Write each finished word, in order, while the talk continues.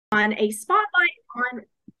on a spotlight on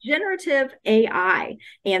generative AI.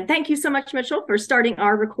 And thank you so much, Mitchell, for starting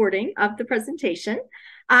our recording of the presentation.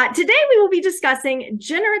 Today, we will be discussing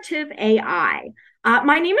generative AI.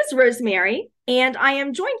 My name is Rosemary, and I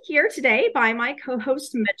am joined here today by my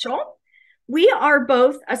co-host, Mitchell. We are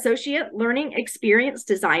both associate learning experience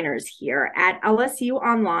designers here at LSU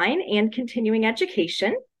Online and Continuing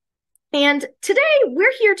Education. And today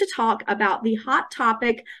we're here to talk about the hot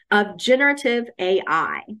topic of generative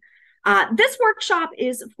AI. This workshop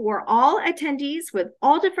is for all attendees with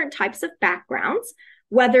all different types of backgrounds,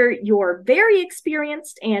 whether you're very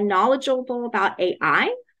experienced and knowledgeable about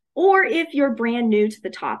AI, or if you're brand new to the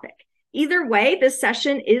topic. Either way, this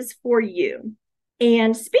session is for you.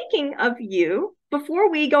 And speaking of you,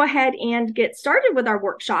 before we go ahead and get started with our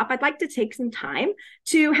workshop, I'd like to take some time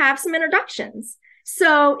to have some introductions.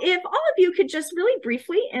 So if all of you could just really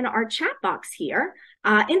briefly in our chat box here,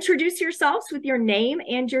 introduce yourselves with your name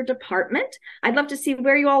and your department. I'd love to see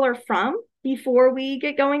where you all are from before we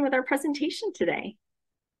get going with our presentation today.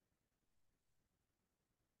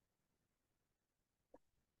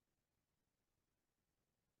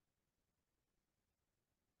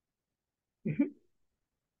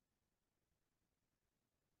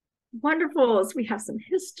 Wonderful. So we have some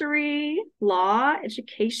history, law,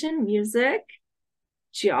 education, music,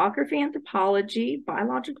 geography, anthropology,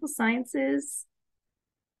 biological sciences,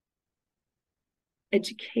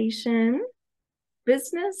 education,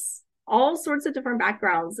 business, all sorts of different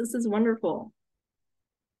backgrounds. This is wonderful.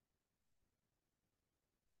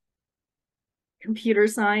 Computer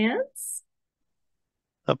science.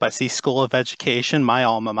 Up, I see School of Education, my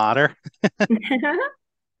alma mater.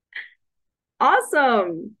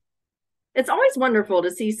 Awesome. It's always wonderful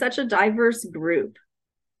to see such a diverse group.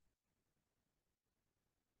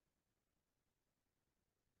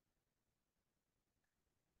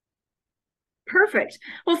 Perfect.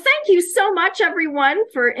 Well, thank you so much, everyone,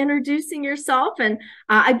 for introducing yourself. And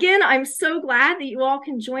again, I'm so glad that you all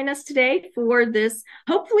can join us today for this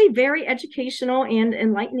hopefully very educational and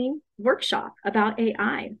enlightening workshop about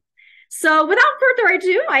AI. So without further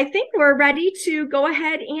ado, I think we're ready to go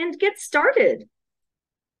ahead and get started.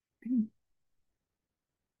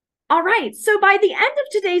 All right, so by the end of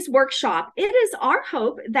today's workshop, it is our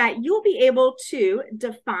hope that you'll be able to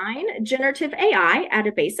define generative AI at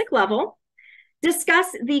a basic level,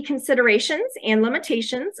 discuss the considerations and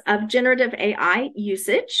limitations of generative AI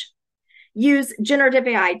usage, use generative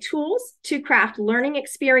AI tools to craft learning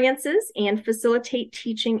experiences and facilitate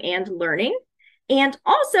teaching and learning, and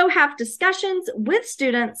also have discussions with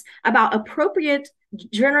students about appropriate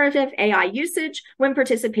generative AI usage when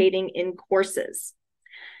participating in courses.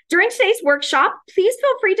 During today's workshop, please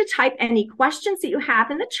feel free to type any questions that you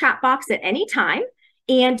have in the chat box at any time,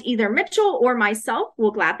 and either Mitchell or myself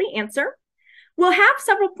will gladly answer. We'll have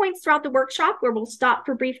several points throughout the workshop where we'll stop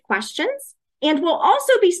for brief questions, and we'll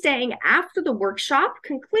also be staying after the workshop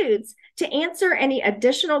concludes to answer any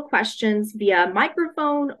additional questions via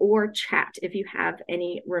microphone or chat if you have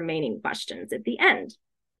any remaining questions at the end.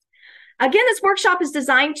 Again, this workshop is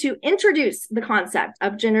designed to introduce the concept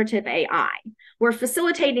of generative AI. We're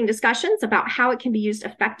facilitating discussions about how it can be used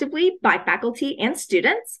effectively by faculty and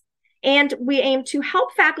students, and we aim to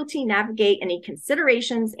help faculty navigate any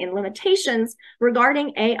considerations and limitations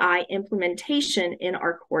regarding AI implementation in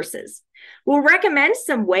our courses. We'll recommend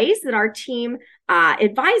some ways that our team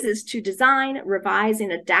advises to design, revise,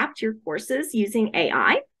 and adapt your courses using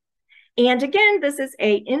AI. And again, this is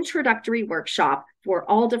an introductory workshop for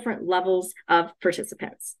all different levels of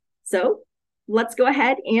participants. So let's go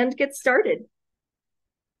ahead and get started.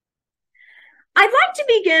 I'd like to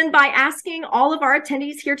begin by asking all of our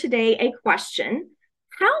attendees here today a question.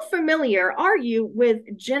 How familiar are you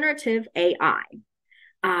with generative AI?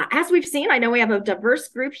 As we've seen, I know we have a diverse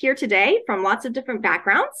group here today from lots of different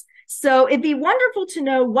backgrounds. So it'd be wonderful to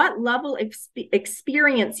know what level of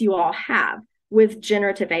experience you all have with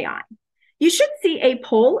generative AI. You should see a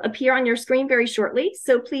poll appear on your screen very shortly,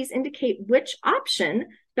 so please indicate which option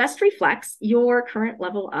best reflects your current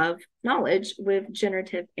level of knowledge with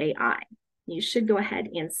generative AI. You should go ahead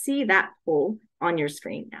and see that poll on your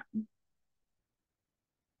screen now.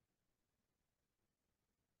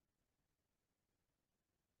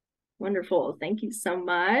 Wonderful. Thank you so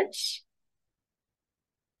much.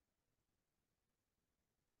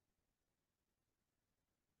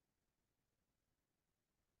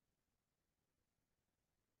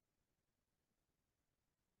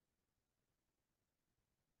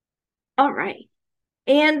 All right.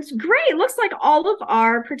 And great, looks like all of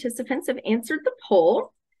our participants have answered the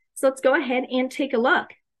poll. So let's go ahead and take a look.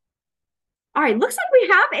 All right, looks like we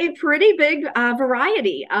have a pretty big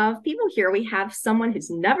variety of people here. We have someone who's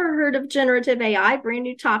never heard of generative AI, brand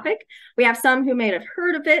new topic. We have some who may have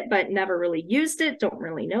heard of it, but never really used it, don't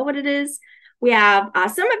really know what it is. We have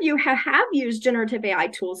some of you have used generative AI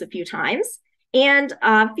tools a few times, and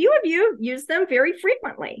a few of you use them very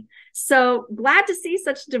frequently. So glad to see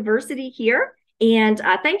such diversity here. And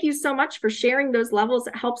thank you so much for sharing those levels.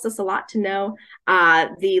 It helps us a lot to know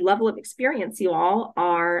the level of experience you all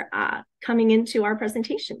are coming into our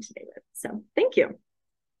presentation today with. So thank you.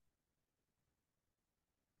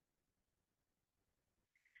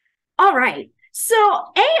 All right. So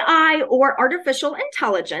AI, or artificial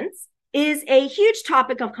intelligence, is a huge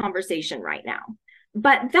topic of conversation right now.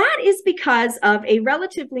 But that is because of a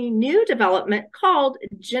relatively new development called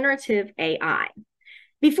generative AI.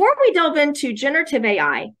 Before we delve into generative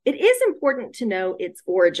AI, it is important to know its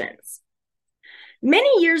origins.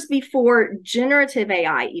 Many years before generative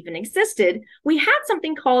AI even existed, we had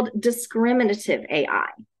something called discriminative AI,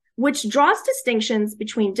 which draws distinctions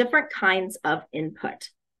between different kinds of input.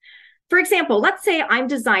 For example, let's say I'm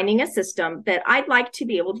designing a system that I'd like to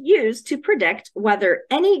be able to use to predict whether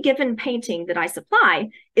any given painting that I supply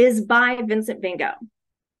is by Vincent van Gogh.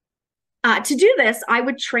 To do this, I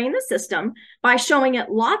would train the system by showing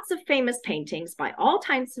it lots of famous paintings by all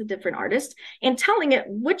types of different artists and telling it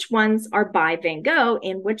which ones are by Van Gogh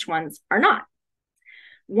and which ones are not.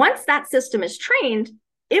 Once that system is trained,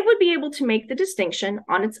 it would be able to make the distinction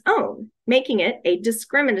on its own, making it a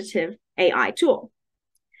discriminative AI tool.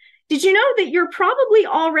 Did you know that you're probably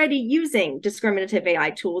already using discriminative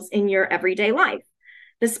AI tools in your everyday life?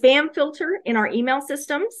 The spam filter in our email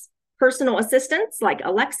systems, personal assistants like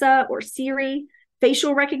Alexa or Siri,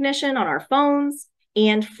 facial recognition on our phones,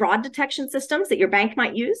 and fraud detection systems that your bank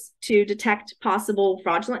might use to detect possible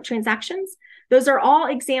fraudulent transactions. Those are all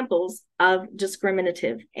examples of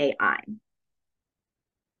discriminative AI.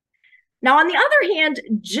 Now, on the other hand,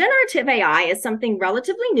 generative AI is something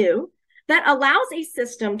relatively new that allows a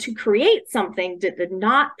system to create something that did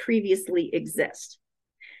not previously exist.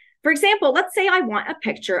 For example, let's say I want a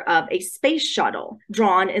picture of a space shuttle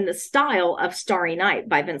drawn in the style of Starry Night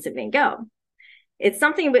by Vincent van Gogh. It's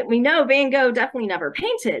something that we know Van Gogh definitely never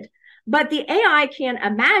painted, but the AI can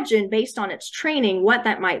imagine based on its training what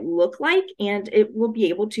that might look like, and it will be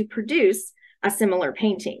able to produce a similar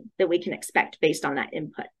painting that we can expect based on that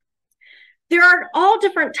input. There are all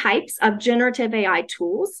different types of generative AI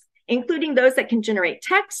tools, including those that can generate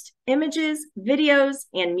text, images, videos,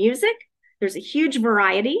 and music. There's a huge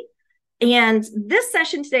variety. And this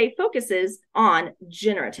session today focuses on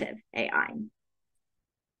generative AI.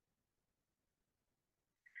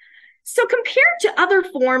 So compared to other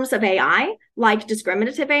forms of AI, like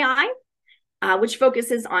discriminative AI, which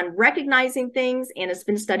focuses on recognizing things and has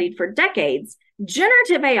been studied for decades,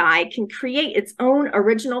 generative AI can create its own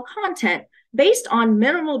original content based on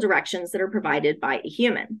minimal directions that are provided by a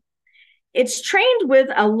human. It's trained with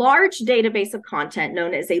a large database of content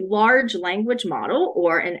known as a large language model,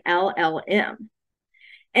 or an LLM.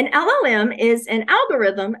 An LLM is an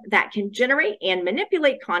algorithm that can generate and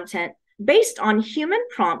manipulate content based on human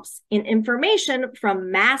prompts and information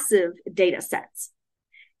from massive data sets.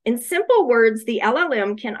 In simple words, the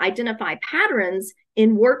LLM can identify patterns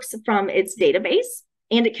in works from its database,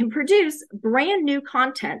 and it can produce brand new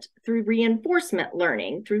content through reinforcement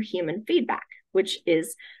learning through human feedback, which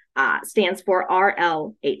stands for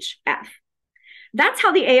RLHF. That's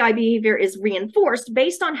how the AI behavior is reinforced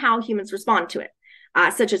based on how humans respond to it,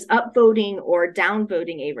 such as upvoting or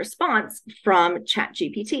downvoting a response from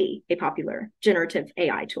ChatGPT, a popular generative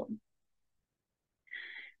AI tool.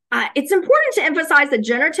 It's important to emphasize that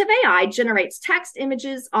generative AI generates text,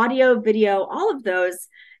 images, audio, video, all of those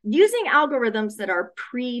using algorithms that are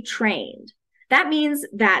pre-trained. That means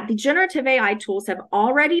that the generative AI tools have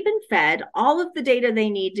already been fed all of the data they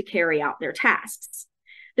need to carry out their tasks.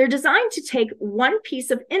 They're designed to take one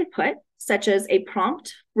piece of input, such as a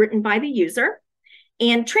prompt written by the user,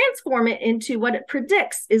 and transform it into what it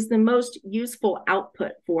predicts is the most useful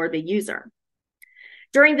output for the user.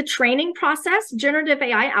 During the training process, generative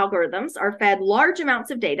AI algorithms are fed large amounts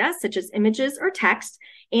of data, such as images or text,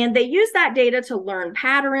 and they use that data to learn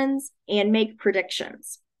patterns and make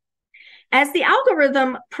predictions. As the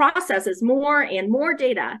algorithm processes more and more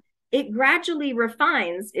data, it gradually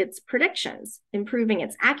refines its predictions, improving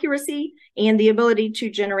its accuracy and the ability to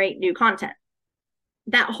generate new content.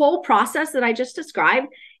 That whole process that I just described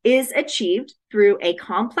is achieved through a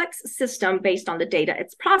complex system based on the data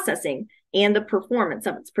it's processing and the performance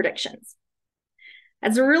of its predictions.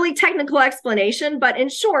 That's a really technical explanation, but in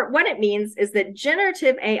short, what it means is that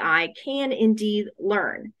generative AI can indeed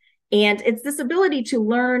learn. And it's this ability to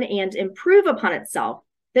learn and improve upon itself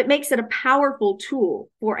that makes it a powerful tool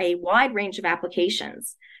for a wide range of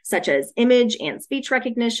applications, such as image and speech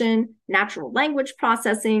recognition, natural language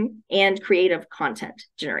processing, and creative content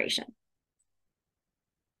generation.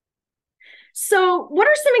 So what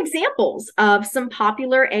are some examples of some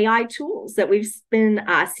popular AI tools that we've been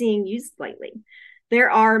seeing used lately? There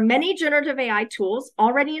are many generative AI tools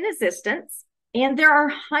already in existence, and there are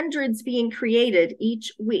hundreds being created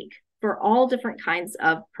each week for all different kinds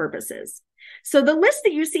of purposes. So the list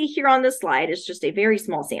that you see here on this slide is just a very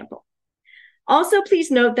small sample. Also,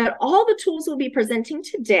 please note that all the tools we'll be presenting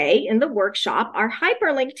today in the workshop are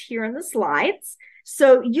hyperlinked here in the slides.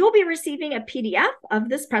 So you'll be receiving a PDF of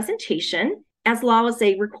this presentation as well as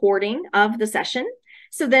a recording of the session.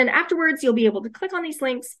 So then afterwards, you'll be able to click on these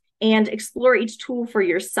links and explore each tool for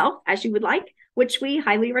yourself as you would like, which we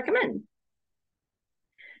highly recommend.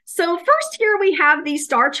 So first here we have the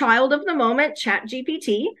star child of the moment,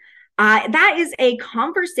 ChatGPT. That is a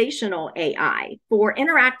conversational AI for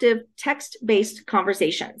interactive text-based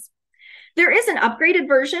conversations. There is an upgraded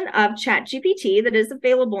version of ChatGPT that is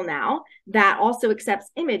available now that also accepts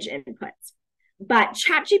image inputs. But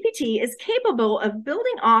ChatGPT is capable of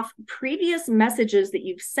building off previous messages that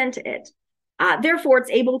you've sent it. Therefore, it's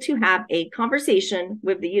able to have a conversation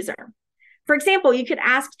with the user. For example, you could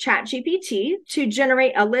ask ChatGPT to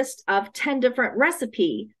generate a list of 10 different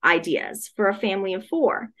recipe ideas for a family of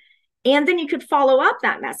 4. And then you could follow up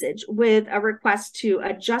that message with a request to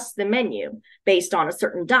adjust the menu based on a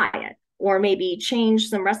certain diet, or maybe change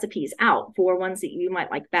some recipes out for ones that you might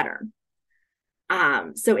like better.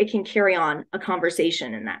 So it can carry on a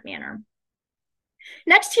conversation in that manner.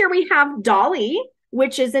 Next here we have Dolly,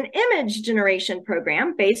 which is an image generation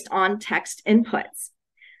program based on text inputs.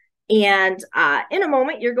 And in a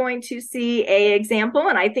moment, you're going to see an example,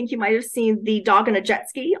 and I think you might have seen the dog on a jet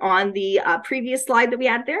ski on the previous slide that we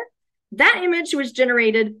had there. That image was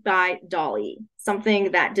generated by Dolly,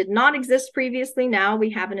 something that did not exist previously. Now we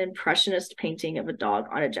have an impressionist painting of a dog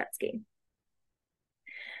on a jet ski.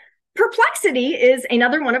 Perplexity is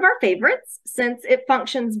another one of our favorites since it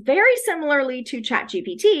functions very similarly to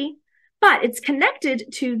ChatGPT, but it's connected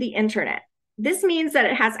to the internet. This means that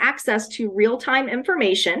it has access to real-time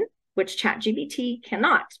information, which ChatGPT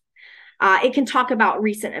cannot. It can talk about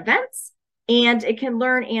recent events, and it can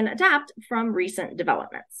learn and adapt from recent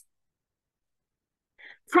developments.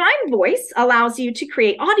 Prime Voice allows you to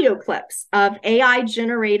create audio clips of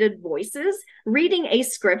AI-generated voices reading a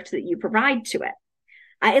script that you provide to it.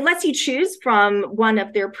 It lets you choose from one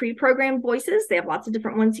of their pre-programmed voices. They have lots of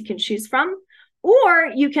different ones you can choose from. Or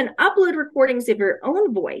you can upload recordings of your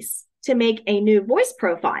own voice to make a new voice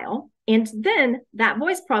profile. And then that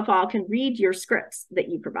voice profile can read your scripts that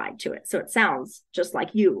you provide to it. So it sounds just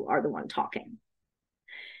like you are the one talking.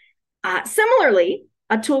 Similarly,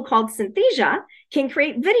 a tool called Synthesia can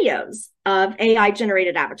create videos of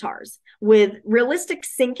AI-generated avatars with realistic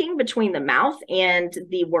syncing between the mouth and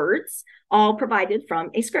the words, all provided from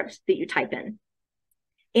a script that you type in.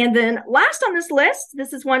 And then last on this list,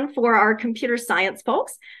 this is one for our computer science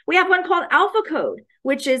folks. We have one called AlphaCode,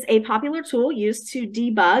 which is a popular tool used to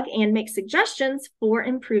debug and make suggestions for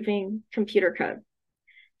improving computer code.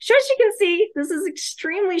 So as you can see, this is an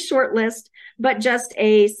extremely short list, but just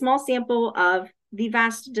a small sample of the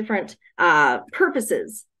vast different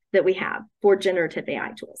purposes that we have for generative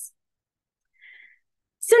AI tools.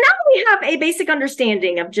 So now that we have a basic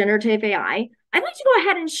understanding of generative AI, I'd like to go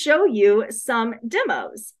ahead and show you some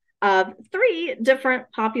demos of 3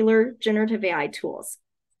 different popular generative AI tools.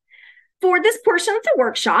 For this portion of the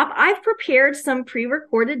workshop, I've prepared some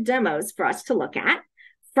pre-recorded demos for us to look at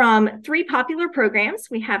from 3 popular programs.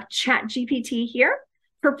 We have ChatGPT here,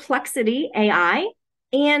 Perplexity AI,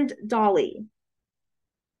 and Dolly.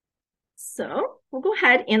 So we'll go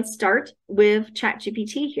ahead and start with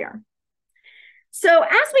ChatGPT here. So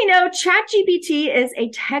as we know, ChatGPT is a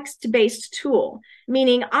text-based tool,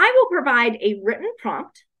 meaning I will provide a written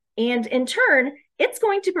prompt, and in turn, it's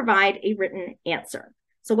going to provide a written answer.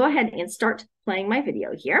 So go ahead and start playing my video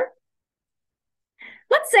here.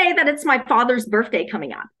 Let's say that it's my father's birthday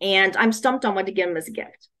coming up, and I'm stumped on what to give him as a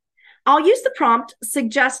gift. I'll use the prompt,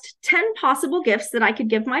 suggest 10 possible gifts that I could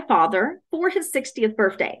give my father for his 60th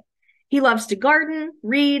birthday. He loves to garden,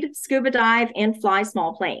 read, scuba dive, and fly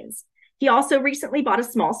small planes. He also recently bought a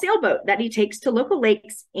small sailboat that he takes to local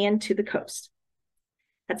lakes and to the coast.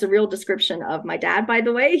 That's a real description of my dad, by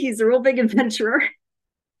the way. He's a real big adventurer.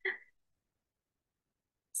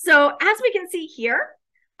 So as we can see here,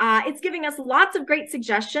 it's giving us lots of great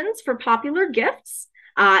suggestions for popular gifts.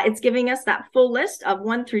 It's giving us that full list of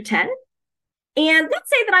 1 through 10. And let's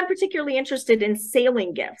say that I'm particularly interested in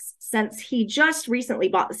sailing gifts since he just recently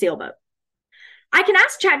bought the sailboat. I can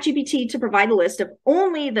ask ChatGPT to provide a list of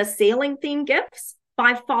only the sailing themed gifts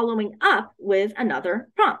by following up with another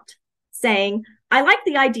prompt saying, I like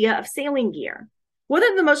the idea of sailing gear. What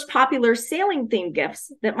are the most popular sailing themed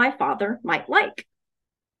gifts that my father might like?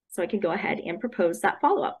 So I can go ahead and propose that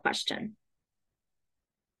follow-up question.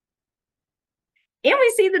 And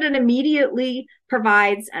we see that it immediately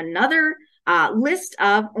provides another list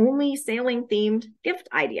of only sailing themed gift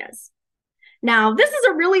ideas. Now, this is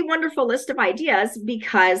a really wonderful list of ideas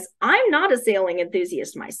because I'm not a sailing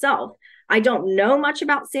enthusiast myself. I don't know much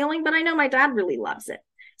about sailing, but I know my dad really loves it.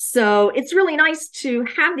 So it's really nice to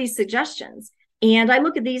have these suggestions. And I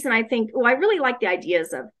look at these and I think, oh, I really like the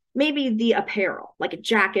ideas of maybe the apparel, like a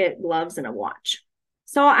jacket, gloves, and a watch.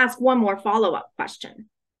 So I'll ask one more follow-up question.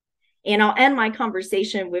 And I'll end my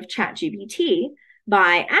conversation with ChatGPT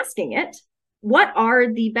by asking it, what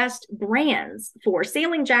are the best brands for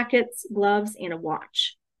sailing jackets, gloves, and a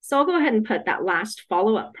watch? So I'll go ahead and put that last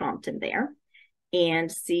follow-up prompt in there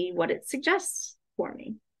and see what it suggests for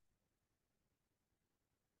me.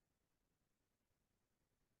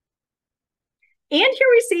 And here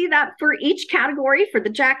we see that for each category, for the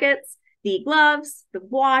jackets, the gloves, the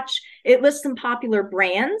watch, it lists some popular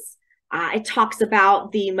brands. It talks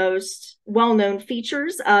about the most well-known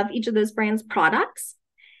features of each of those brands' products.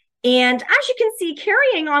 And as you can see,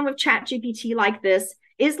 carrying on with ChatGPT like this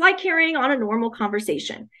is like carrying on a normal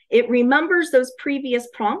conversation. It remembers those previous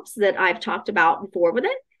prompts that I've talked about before with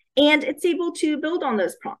it, and it's able to build on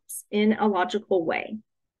those prompts in a logical way.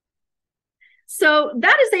 So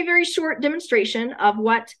that is a very short demonstration of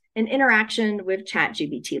what an interaction with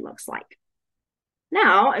ChatGPT looks like.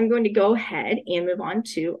 Now I'm going to go ahead and move on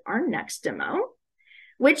to our next demo,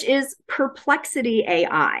 which is Perplexity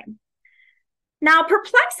AI. Now,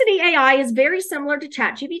 Perplexity AI is very similar to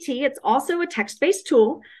ChatGPT. It's also a text-based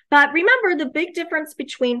tool, but remember the big difference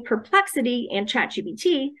between Perplexity and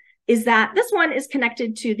ChatGPT is that this one is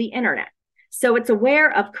connected to the internet. So it's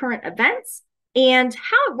aware of current events, and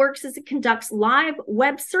how it works is it conducts live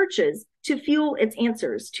web searches to fuel its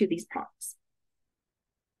answers to these prompts.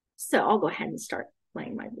 So I'll go ahead and start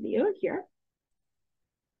playing my video here.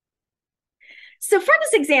 So for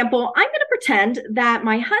this example, I'm going to pretend that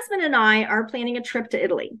my husband and I are planning a trip to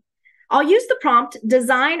Italy. I'll use the prompt,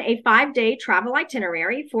 design a 5-day travel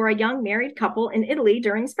itinerary for a young married couple in Italy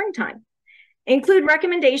during springtime. Include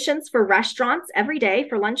recommendations for restaurants every day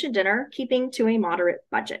for lunch and dinner, keeping to a moderate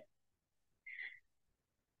budget.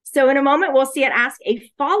 So in a moment, we'll see it ask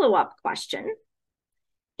a follow-up question.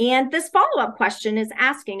 And this follow-up question is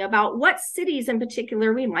asking about what cities in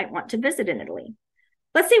particular we might want to visit in Italy.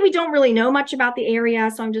 Let's say we don't really know much about the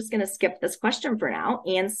area, so I'm just going to skip this question for now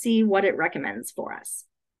and see what it recommends for us.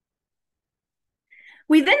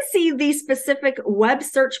 We then see the specific web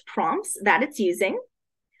search prompts that it's using.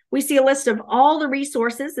 We see a list of all the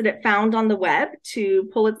resources that it found on the web to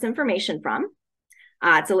pull its information from.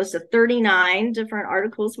 It's a list of 39 different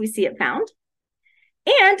articles we see it found.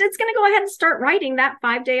 And it's going to go ahead and start writing that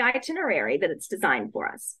 5-day itinerary that it's designed for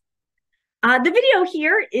us. The video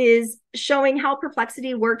here is showing how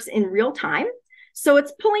Perplexity works in real time. So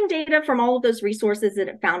it's pulling data from all of those resources that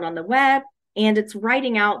it found on the web, and it's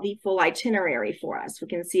writing out the full itinerary for us. We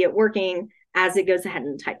can see it working as it goes ahead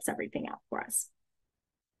and types everything out for us.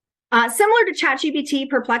 Similar to ChatGPT,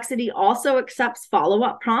 Perplexity also accepts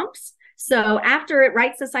follow-up prompts. So after it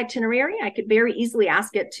writes this itinerary, I could very easily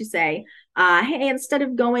ask it to say, hey, instead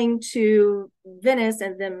of going to Venice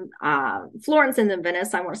and then Florence and then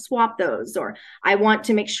Venice, I want to swap those, or I want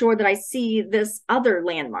to make sure that I see this other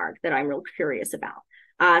landmark that I'm real curious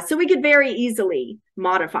about. So we could very easily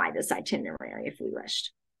modify this itinerary if we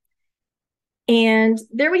wished. And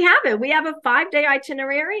there we have it. We have a 5-day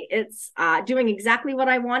itinerary. It's doing exactly what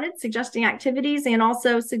I wanted, suggesting activities and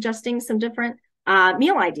also suggesting some different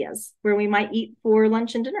meal ideas where we might eat for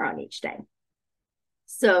lunch and dinner on each day.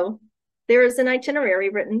 So there is an itinerary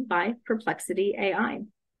written by Perplexity AI.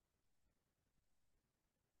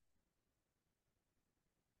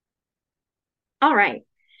 All right.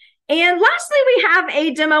 And lastly, we have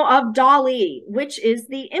a demo of DALL-E, which is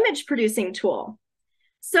the image producing tool.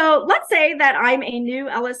 So let's say that I'm a new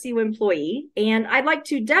LSU employee and I'd like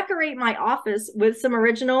to decorate my office with some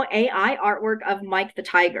original AI artwork of Mike the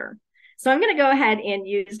Tiger. So I'm going to go ahead and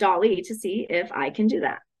use DALL-E to see if I can do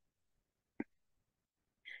that.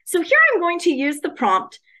 So here I'm going to use the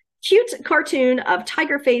prompt, cute cartoon of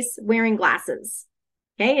tiger face wearing glasses.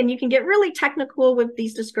 Okay, and you can get really technical with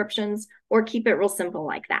these descriptions or keep it real simple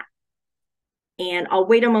like that. And I'll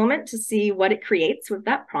wait a moment to see what it creates with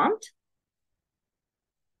that prompt.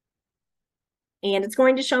 And it's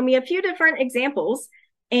going to show me a few different examples.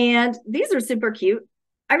 And these are super cute.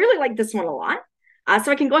 I really like this one a lot.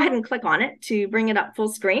 So I can go ahead and click on it to bring it up full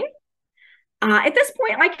screen. At this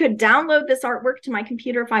point, I could download this artwork to my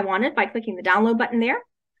computer if I wanted by clicking the download button there.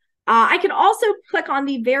 I could also click on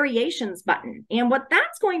the variations button. And what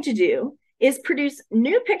that's going to do is produce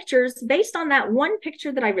new pictures based on that one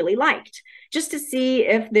picture that I really liked, just to see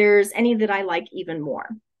if there's any that I like even more.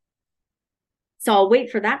 So I'll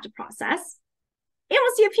wait for that to process. And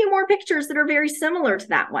we'll see a few more pictures that are very similar to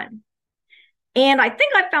that one. And I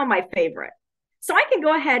think I found my favorite. So I can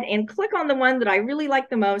go ahead and click on the one that I really like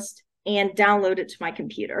the most and download it to my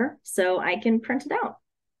computer so I can print it out.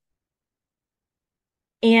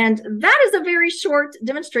 And that is a very short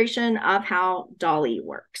demonstration of how DALL-E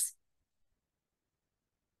works.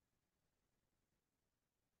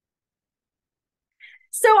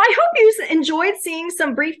 So I hope you enjoyed seeing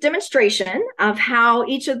some brief demonstration of how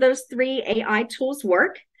each of those three AI tools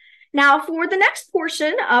work. Now, for the next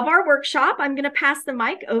portion of our workshop, I'm going to pass the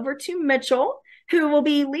mic over to Mitchell, who will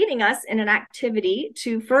be leading us in an activity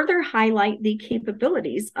to further highlight the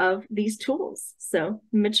capabilities of these tools. So,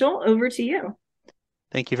 Mitchell, over to you.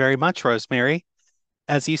 Thank you very much, Rosemary.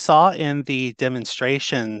 As you saw in the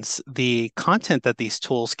demonstrations, the content that these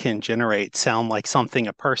tools can generate sound like something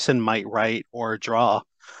a person might write or draw.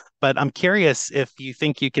 But I'm curious if you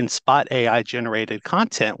think you can spot AI-generated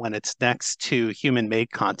content when it's next to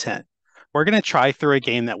human-made content. We're going to try through a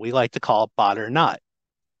game that we like to call Bot or Not.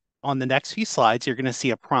 On the next few slides, you're going to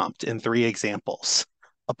see a prompt in 3 examples.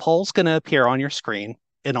 A poll's going to appear on your screen,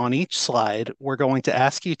 and on each slide, we're going to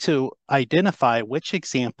ask you to identify which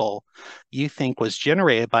example you think was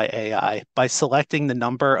generated by AI by selecting the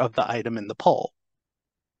number of the item in the poll.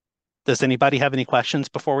 Does anybody have any questions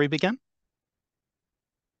before we begin?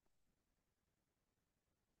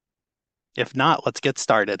 If not, let's get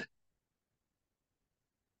started.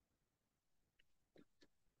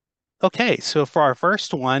 Okay, so for our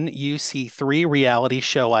first one, you see 3 reality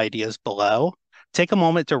show ideas below. Take a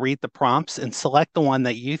moment to read the prompts and select the one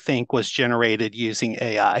that you think was generated using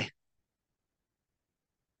AI.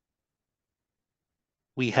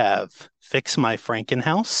 We have Fix My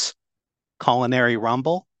Frankenhouse, Culinary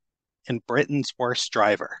Rumble, and Britain's Worst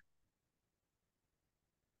Driver.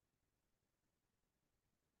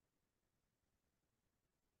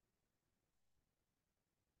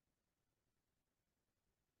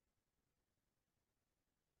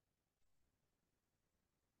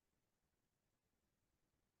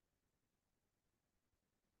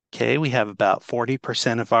 Okay, we have about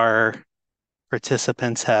 40% of our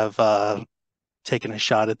participants have taken a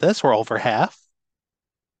shot at this. We're over half.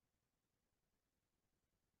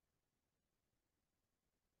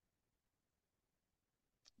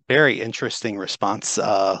 Very interesting responses.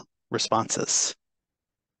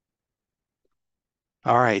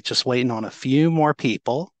 All right, just waiting on a few more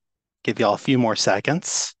people. Give y'all a few more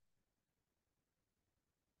seconds.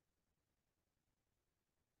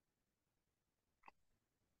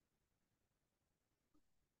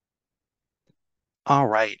 All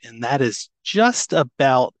right, and that is just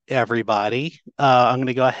about everybody. I'm going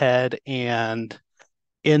to go ahead and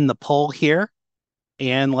end the poll here,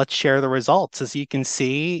 and let's share the results. As you can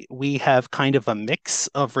see, we have kind of a mix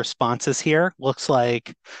of responses here. Looks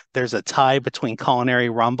like there's a tie between Culinary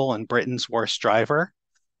Rumble and Britain's Worst Driver.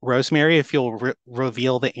 Rosemary, if you'll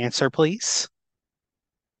reveal the answer, please.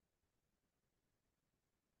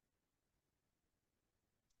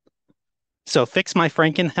 So Fix My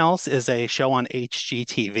Frankenhouse is a show on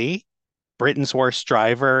HGTV. Britain's Worst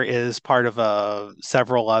Driver is part of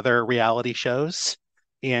several other reality shows.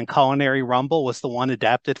 And Culinary Rumble was the one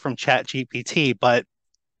adapted from ChatGPT. But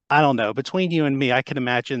I don't know, between you and me, I can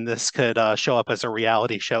imagine this could show up as a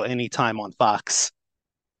reality show anytime on Fox.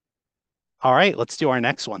 All right, let's do our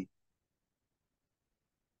next one.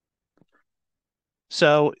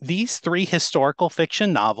 So these 3 historical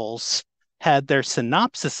fiction novels had their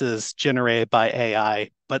synopsises generated by AI,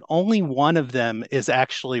 but only one of them is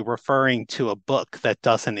actually referring to a book that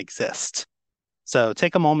doesn't exist. So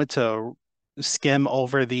take a moment to skim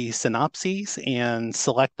over the synopses and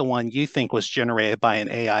select the one you think was generated by an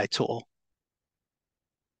AI tool.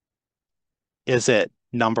 Is it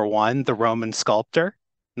number 1, the Roman sculptor,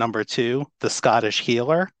 number 2, the Scottish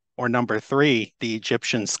healer, or number 3, the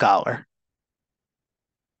Egyptian scholar?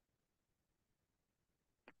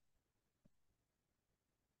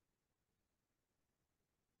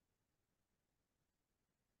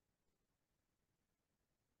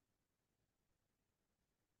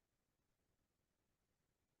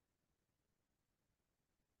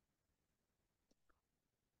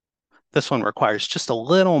 This one requires just a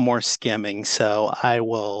little more skimming, so I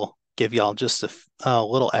will give y'all just a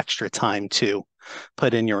little extra time to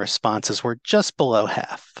put in your responses. We're just below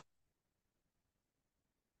half.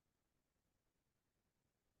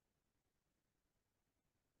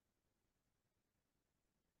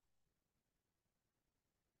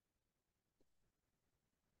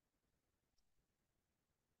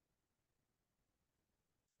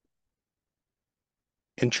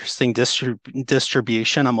 Interesting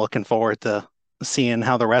distribution. I'm looking forward to seeing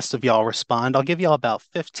how the rest of y'all respond. I'll give y'all about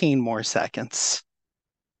 15 more seconds.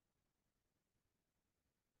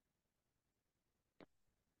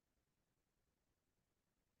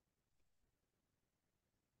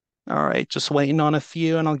 All right, just waiting on a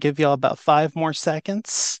few, and I'll give y'all about 5 more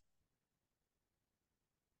seconds.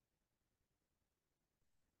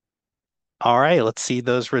 All right, let's see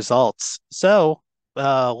those results. So,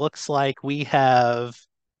 looks like we have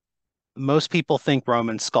most people think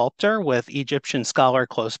Roman sculptor with Egyptian scholar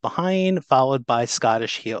close behind, followed by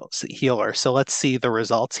Scottish healer. So let's see the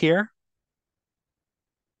results here.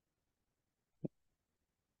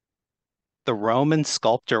 The Roman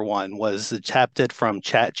sculptor one was adapted from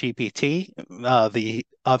ChatGPT. The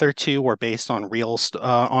other two were based on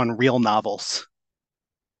real novels.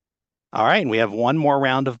 All right, and we have one more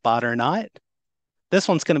round of bot or not. This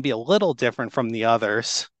one's going to be a little different from the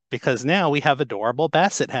others because now we have adorable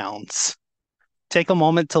basset hounds. Take a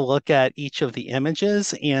moment to look at each of the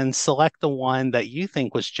images and select the one that you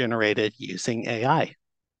think was generated using AI.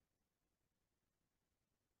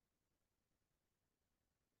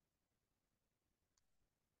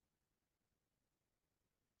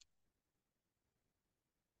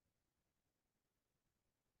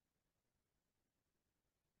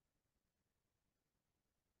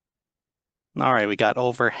 All right, we got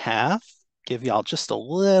over half. Give y'all just a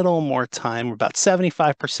little more time. We're about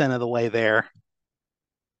 75% of the way there.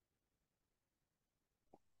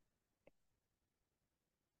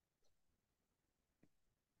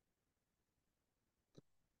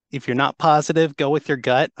 If you're not positive, go with your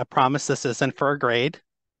gut. I promise this isn't for a grade.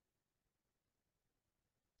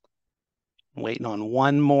 Waiting on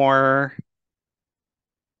one more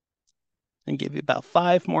and give you about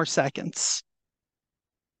 5 more seconds.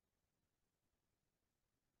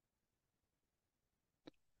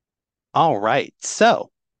 All right,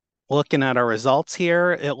 so looking at our results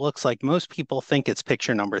here, it looks like most people think it's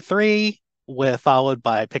picture number 3, followed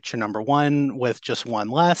by picture number 1 with just one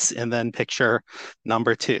less, and then picture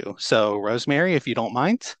number 2. So Rosemary, if you don't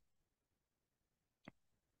mind.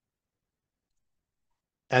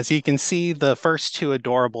 As you can see, the first 2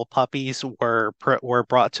 adorable puppies were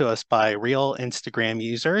brought to us by real Instagram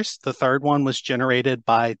users. The third one was generated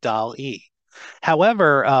by DALL-E.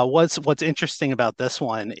 However, what's interesting about this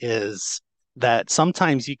one is that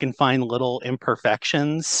sometimes you can find little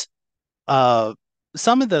imperfections. Uh,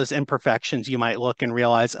 some of those imperfections you might look and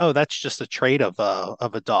realize, oh, that's just a trait of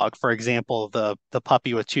a dog. For example, the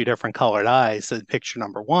puppy with 2 different colored eyes in picture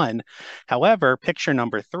number 1. However, picture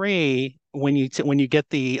number 3, when you get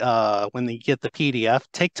the PDF,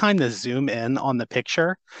 take time to zoom in on the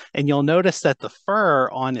picture, and you'll notice that the fur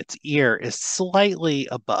on its ear is slightly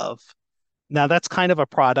above. Now that's kind of a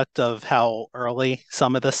product of how early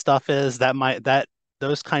some of this stuff is.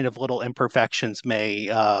 Those kind of little imperfections may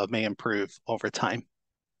improve over time.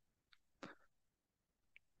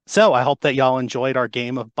 So I hope that y'all enjoyed our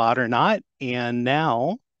game of bot or not. And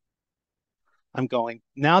now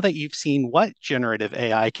now that you've seen what generative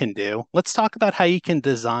AI can do, let's talk about how you can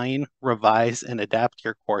design, revise, and adapt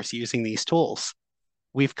your course using these tools.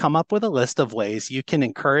 We've come up with a list of ways you can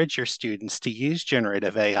encourage your students to use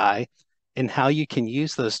generative AI and how you can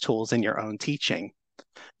use those tools in your own teaching.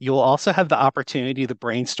 You'll also have the opportunity to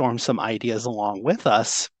brainstorm some ideas along with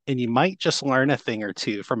us, and you might just learn a thing or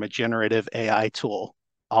two from a generative AI tool.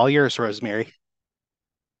 All yours, Rosemary.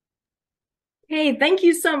 Hey, thank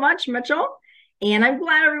you so much, Mitchell. And I'm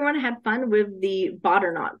glad everyone had fun with the bot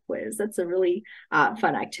or not quiz. That's a really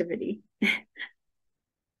fun activity.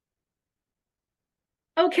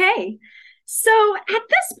 Okay, so at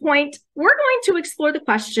this point, we're going to explore the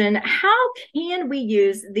question, how can we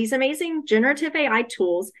use these amazing generative AI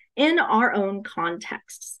tools in our own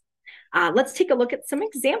contexts? Let's take a look at some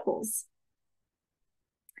examples.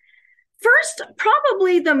 First,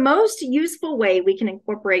 probably the most useful way we can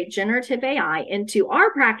incorporate generative AI into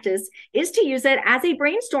our practice is to use it as a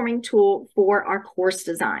brainstorming tool for our course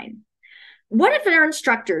design. What if our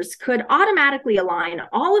instructors could automatically align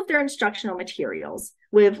all of their instructional materials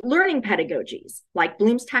with learning pedagogies like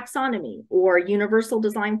Bloom's taxonomy or universal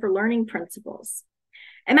design for learning principles?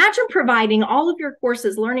 Imagine providing all of your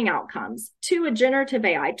course's learning outcomes to a generative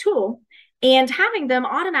AI tool and having them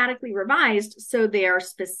automatically revised so they are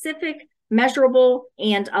specific, measurable,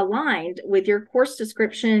 and aligned with your course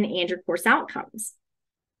description and your course outcomes.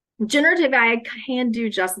 Generative AI can do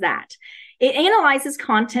just that. It analyzes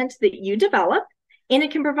content that you develop, and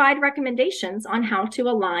it can provide recommendations on how to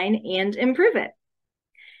align and improve it.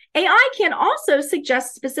 AI can also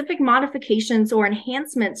suggest specific modifications or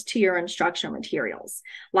enhancements to your instructional materials,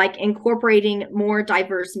 like incorporating more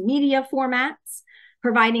diverse media formats,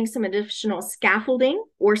 providing some additional scaffolding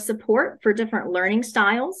or support for different learning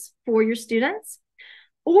styles for your students,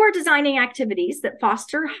 or designing activities that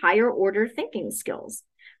foster higher order thinking skills,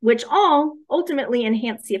 which all ultimately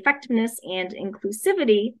enhance the effectiveness and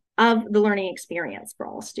inclusivity of the learning experience for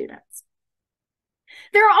all students.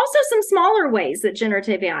 There are also some smaller ways that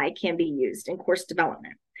generative AI can be used in course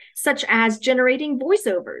development, such as generating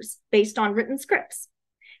voiceovers based on written scripts.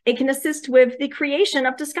 It can assist with the creation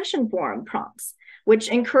of discussion forum prompts, which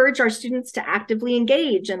encourage our students to actively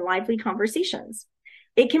engage in lively conversations.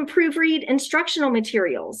 It can proofread instructional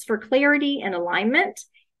materials for clarity and alignment,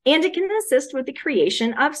 and it can assist with the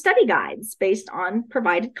creation of study guides based on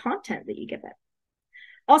provided content that you give it.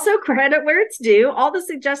 Also, credit where it's due, all the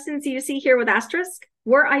suggestions you see here with asterisk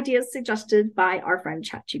were ideas suggested by our friend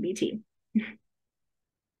ChatGPT. Now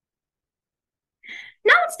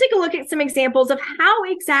let's take a look at some examples of how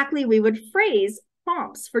exactly we would phrase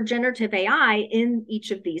prompts for generative AI in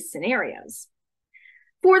each of these scenarios.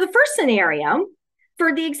 For the first scenario,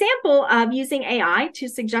 for the example of using AI to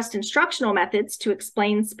suggest instructional methods to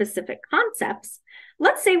explain specific concepts,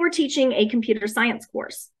 let's say we're teaching a computer science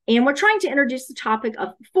course and we're trying to introduce the topic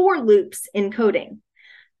of for loops in coding.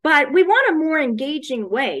 But we want a more engaging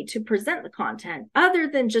way to present the content other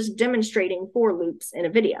than just demonstrating for loops in a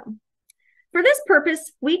video. For this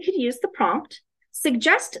purpose, we could use the prompt,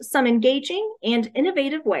 suggest some engaging and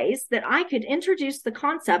innovative ways that I could introduce the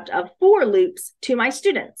concept of for loops to my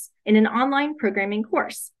students in an online programming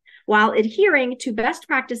course, while adhering to best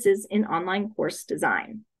practices in online course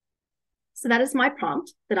design. So that is my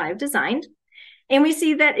prompt that I've designed. And we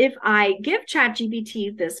see that if I give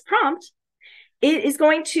ChatGPT this prompt, it is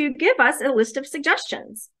going to give us a list of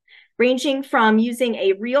suggestions, ranging from using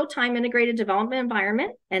a real-time integrated development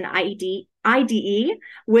environment, an IDE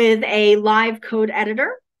with a live code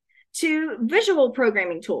editor, to visual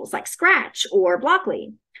programming tools like Scratch or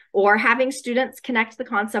Blockly, or having students connect the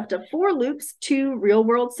concept of for loops to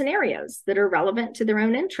real-world scenarios that are relevant to their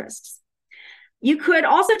own interests. You could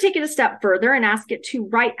also take it a step further and ask it to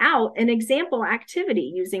write out an example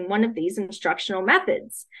activity using one of these instructional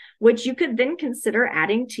methods, which you could then consider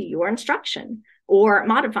adding to your instruction or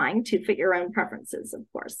modifying to fit your own preferences, of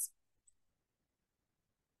course.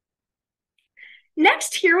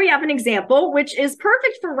 Next, here we have an example which is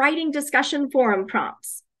perfect for writing discussion forum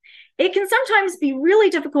prompts. It can sometimes be really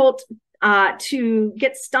difficult to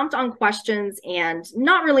get stumped on questions and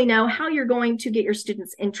not really know how you're going to get your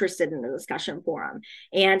students interested in the discussion forum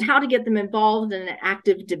and how to get them involved in an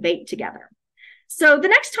active debate together. So the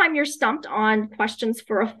next time you're stumped on questions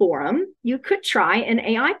for a forum, you could try an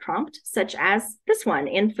AI prompt such as this one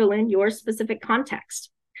and fill in your specific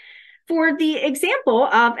context. For the example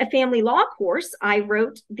of a family law course, I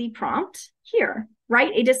wrote the prompt here.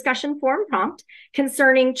 Write a discussion forum prompt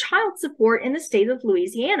concerning child support in the state of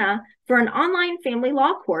Louisiana for an online family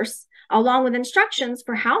law course, along with instructions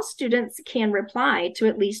for how students can reply to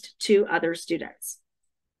at least 2 other students.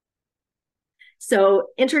 So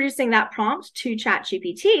introducing that prompt to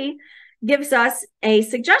ChatGPT gives us a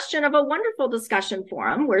suggestion of a wonderful discussion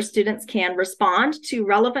forum where students can respond to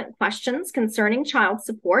relevant questions concerning child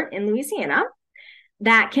support in Louisiana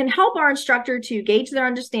that can help our instructor to gauge their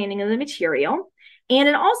understanding of the material. And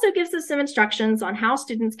it also gives us some instructions on how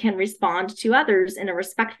students can respond to others in a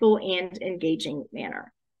respectful and engaging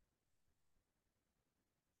manner.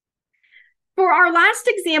 For our last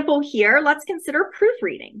example here, let's consider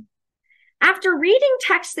proofreading. After reading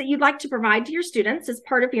text that you'd like to provide to your students as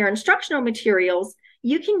part of your instructional materials,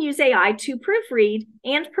 you can use AI to proofread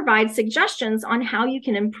and provide suggestions on how you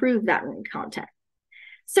can improve that written content.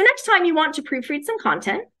 So next time you want to proofread some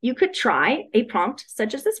content, you could try a prompt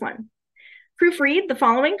such as this one. Proofread the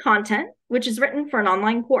following content, which is written for an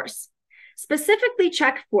online course. Specifically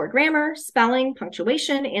check for grammar, spelling,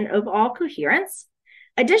 punctuation, and overall coherence.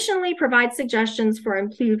 Additionally, provide suggestions for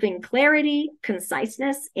improving clarity,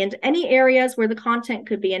 conciseness, and any areas where the content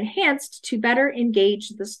could be enhanced to better engage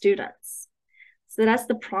the students. So that's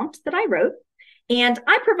the prompt that I wrote. And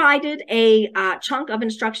I provided a chunk of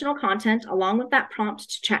instructional content along with that prompt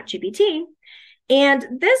to ChatGPT.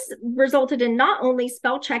 And this resulted in not only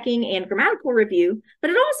spell checking and grammatical review, but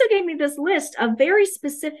it also gave me this list of very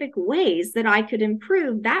specific ways that I could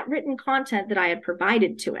improve that written content that I had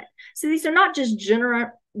provided to it. So these are not just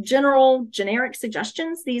generic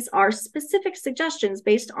suggestions. These are specific suggestions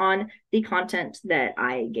based on the content that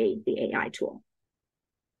I gave the AI tool.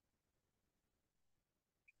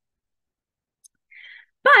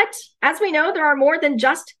 But as we know, there are more than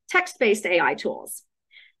just text-based AI tools.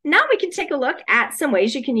 Now we can take a look at some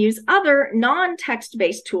ways you can use other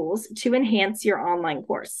non-text-based tools to enhance your online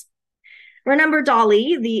course. Remember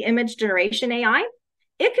DALL-E, the image generation AI?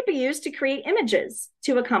 It could be used to create images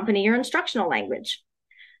to accompany your instructional language.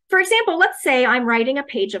 For example, let's say I'm writing a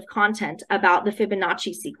page of content about the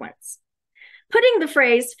Fibonacci sequence. Putting the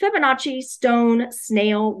phrase Fibonacci stone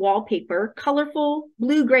snail wallpaper, colorful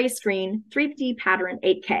blue-gray screen, 3D pattern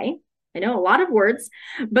 8K. I know a lot of words,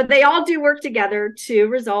 but they all do work together to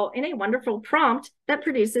result in a wonderful prompt that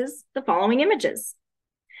produces the following images.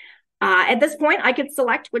 At this point, I could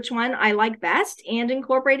select which one I like best and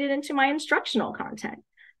incorporate it into my instructional content.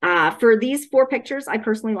 For these 4 pictures, I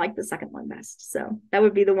personally like the second one best. So that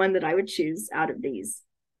would be the one that I would choose out of these.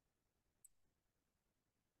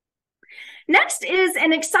 Next is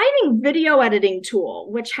an exciting video editing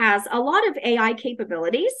tool, which has a lot of AI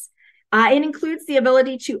capabilities. It includes the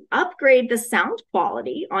ability to upgrade the sound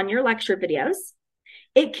quality on your lecture videos.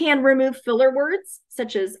 It can remove filler words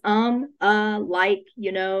such as like,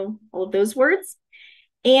 you know, all of those words.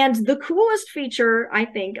 And the coolest feature, I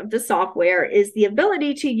think, of the software is the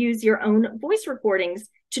ability to use your own voice recordings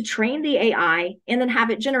to train the AI and then have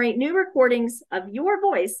it generate new recordings of your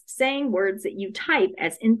voice saying words that you type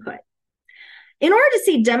as input. In order to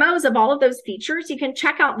see demos of all of those features, you can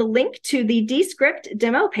check out the link to the Descript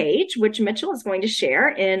demo page, which Mitchell is going to share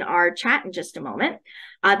in our chat in just a moment.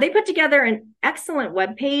 They put together an excellent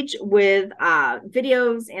web page with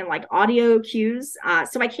videos and like audio cues.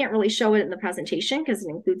 So I can't really show it in the presentation because it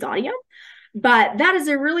includes audio, but that is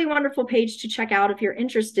a really wonderful page to check out if you're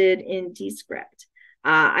interested in Descript.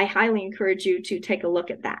 I highly encourage you to take a look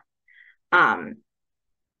at that.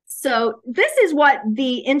 So this is what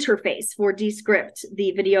the interface for Descript,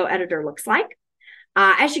 the video editor, looks like.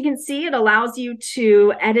 As you can see, it allows you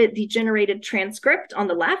to edit the generated transcript on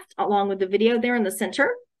the left, along with the video there in the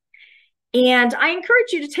center. And I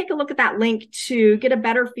encourage you to take a look at that link to get a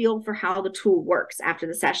better feel for how the tool works after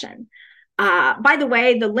the session. By the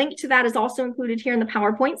way, the link to that is also included here in the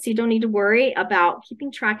PowerPoint, so you don't need to worry about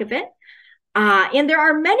keeping track of it. And there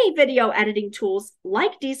are many video editing tools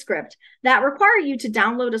like Descript that require you to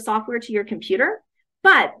download a software to your computer,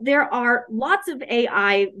 but there are lots of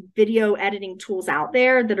AI video editing tools out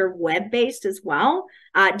there that are web-based as well.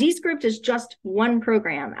 Descript is just one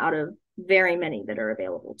program out of very many that are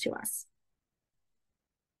available to us.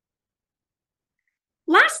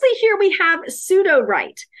 Lastly, here we have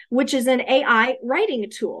PseudoWrite, which is an AI writing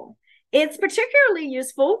tool. It's particularly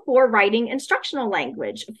useful for writing instructional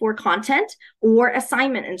language for content or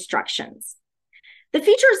assignment instructions. The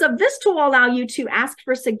features of this tool allow you to ask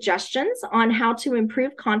for suggestions on how to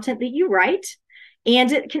improve content that you write,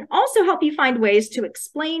 and it can also help you find ways to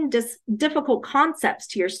explain difficult concepts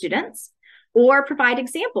to your students or provide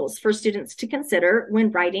examples for students to consider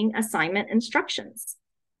when writing assignment instructions.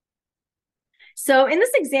 So in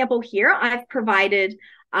this example here, I've provided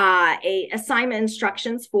assignment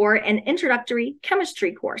instructions for an introductory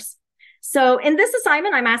chemistry course. So in this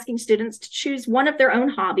assignment, I'm asking students to choose one of their own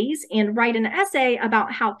hobbies and write an essay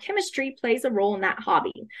about how chemistry plays a role in that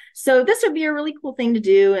hobby. So this would be a really cool thing to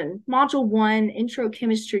do in Module 1, Intro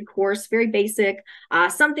Chemistry course, very basic,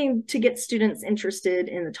 something to get students interested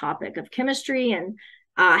in the topic of chemistry and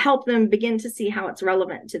help them begin to see how it's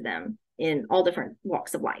relevant to them in all different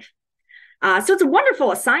walks of life. So it's a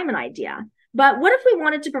wonderful assignment idea. But what if we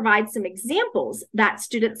wanted to provide some examples that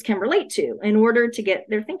students can relate to in order to get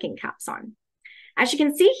their thinking caps on? As you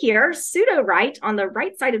can see here, PseudoWrite on the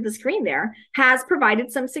right side of the screen there has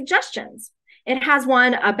provided some suggestions. It has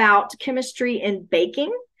one about chemistry in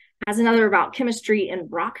baking, has another about chemistry in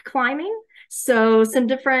rock climbing. So some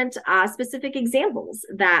different specific examples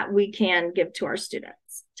that we can give to our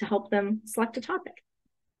students to help them select a topic.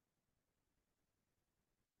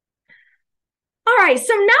 All right,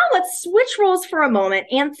 so now let's switch roles for a moment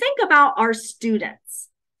and think about our students.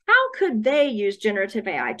 How could they use generative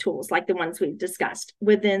AI tools like the ones we've discussed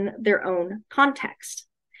within their own context?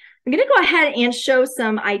 I'm going to go ahead and show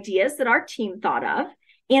some ideas that our team thought of.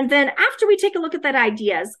 And then after we take a look at that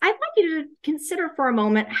ideas, I'd like you to consider for a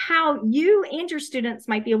moment how you and your students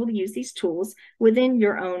might be able to use these tools within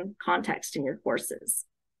your own context in your courses.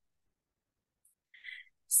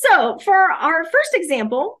 So for our first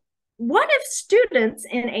example, what if students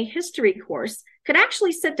in a history course could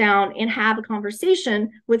actually sit down and have a conversation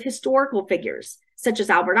with historical figures such as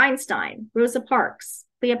Albert Einstein, Rosa Parks,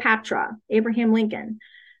 Cleopatra, Abraham Lincoln?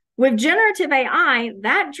 With generative AI,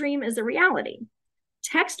 that dream is a reality.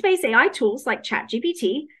 Text-based AI tools like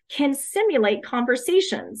ChatGPT can simulate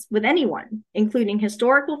conversations with anyone, including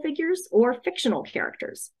historical figures or fictional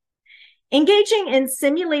characters. Engaging in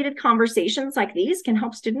simulated conversations like these can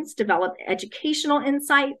help students develop educational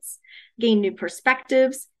insights, gain new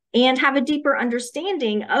perspectives, and have a deeper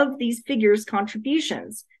understanding of these figures'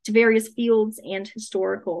 contributions to various fields and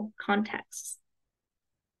historical contexts.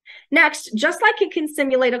 Next, just like it can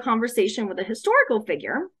simulate a conversation with a historical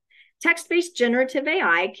figure, text-based generative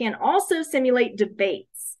AI can also simulate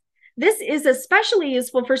debates. This is especially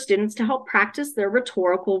useful for students to help practice their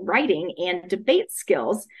rhetorical writing and debate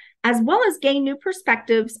skills, as well as gain new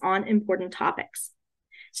perspectives on important topics.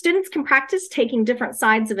 Students can practice taking different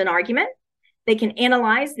sides of an argument. They can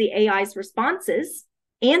analyze the AI's responses,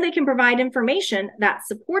 and they can provide information that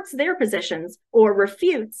supports their positions or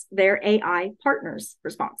refutes their AI partner's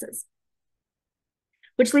responses.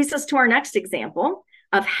 Which leads us to our next example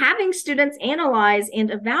of having students analyze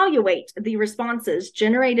and evaluate the responses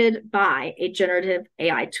generated by a generative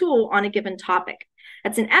AI tool on a given topic.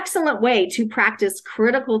 That's an excellent way to practice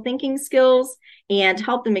critical thinking skills and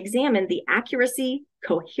help them examine the accuracy,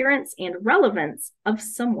 coherence, and relevance of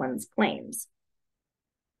someone's claims.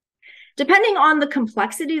 Depending on the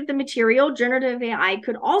complexity of the material, generative AI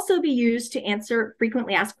could also be used to answer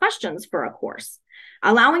frequently asked questions for a course,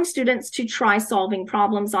 allowing students to try solving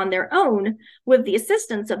problems on their own with the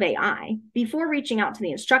assistance of AI before reaching out to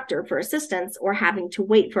the instructor for assistance or having to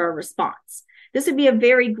wait for a response. This would be a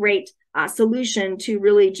very great solution to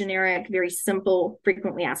really generic, very simple,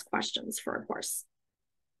 frequently asked questions for a course.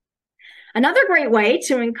 Another great way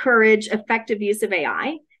to encourage effective use of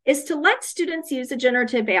AI is to let students use a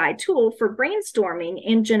generative AI tool for brainstorming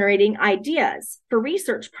and generating ideas for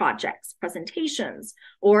research projects, presentations,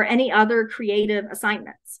 or any other creative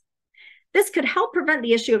assignments. This could help prevent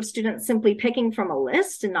the issue of students simply picking from a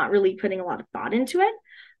list and not really putting a lot of thought into it.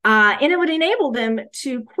 And it would enable them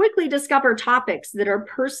to quickly discover topics that are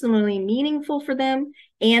personally meaningful for them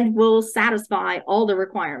and will satisfy all the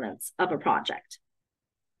requirements of a project.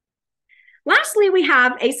 Lastly, we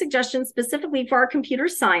have a suggestion specifically for our computer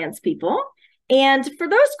science people. And for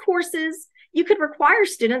those courses, you could require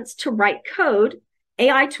students to write code.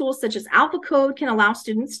 AI tools such as AlphaCode can allow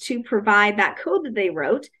students to provide that code that they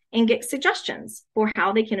wrote and get suggestions for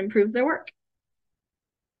how they can improve their work.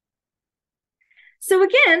 So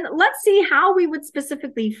again, let's see how we would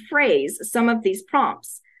specifically phrase some of these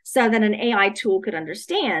prompts so that an AI tool could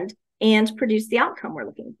understand and produce the outcome we're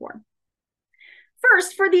looking for.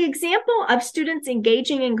 First, for the example of students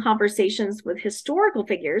engaging in conversations with historical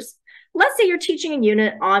figures, let's say you're teaching a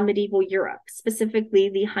unit on medieval Europe, specifically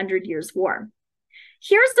the 100 Years' War.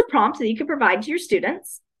 Here's the prompt that you can provide to your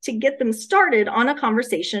students to get them started on a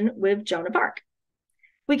conversation with Joan of Arc.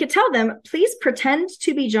 We could tell them, please pretend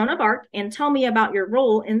to be Joan of Arc and tell me about your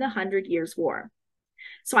role in the 100 Years' War.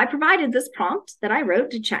 So I provided this prompt that I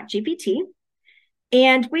wrote to ChatGPT.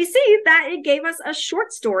 And we see that it gave us a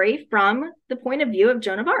short story from the point of view of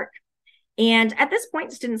Joan of Arc. And at this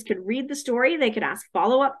point, students could read the story, they could ask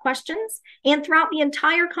follow-up questions, and throughout the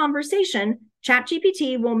entire conversation,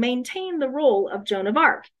 ChatGPT will maintain the role of Joan of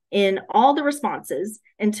Arc in all the responses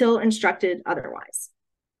until instructed otherwise.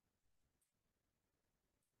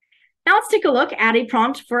 Now let's take a look at a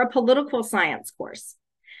prompt for a political science course.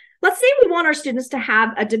 Let's say we want our students to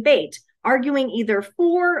have a debate arguing either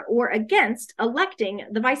for or against electing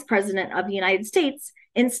the Vice President of the United States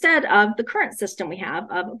instead of the current system we have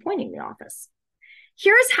of appointing the office.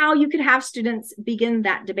 Here's how you could have students begin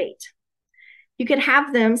that debate. You could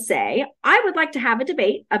have them say, I would like to have a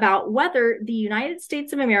debate about whether the United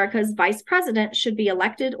States of America's Vice President should be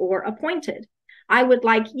elected or appointed. I would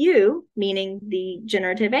like you, meaning the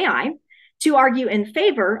generative AI, to argue in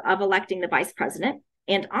favor of electing the Vice President,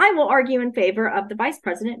 and I will argue in favor of the Vice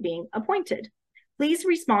President being appointed. Please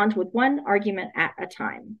respond with one argument at a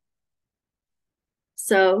time.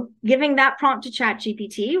 So giving that prompt to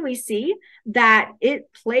ChatGPT, we see that it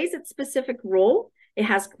plays its specific role, it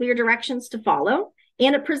has clear directions to follow,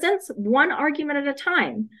 and it presents one argument at a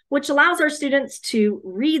time, which allows our students to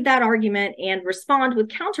read that argument and respond with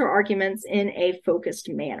counter arguments in a focused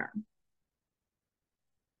manner.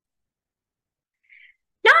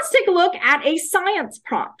 Now let's take a look at a science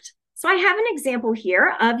prompt. So I have an example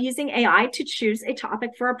here of using AI to choose a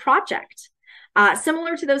topic for a project.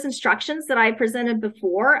 Similar to those instructions that I presented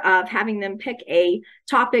before of having them pick a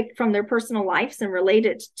topic from their personal lives and relate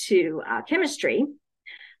it to chemistry,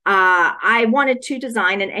 I wanted to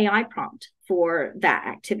design an AI prompt for that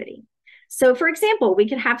activity. So for example, we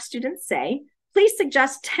could have students say, please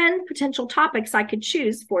suggest 10 potential topics I could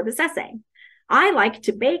choose for this essay. I like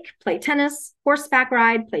to bake, play tennis, horseback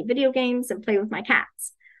ride, play video games, and play with my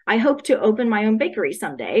cats. I hope to open my own bakery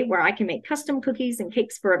someday where I can make custom cookies and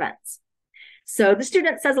cakes for events. So the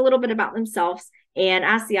student says a little bit about themselves and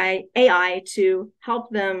asks the AI to help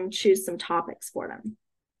them choose some topics for them.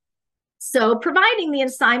 So providing the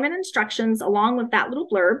assignment instructions along with that little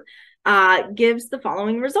blurb gives the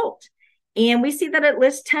following result. And we see that it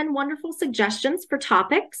lists 10 wonderful suggestions for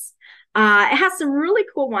topics. It has some really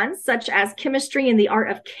cool ones, such as chemistry and the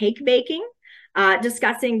art of cake baking,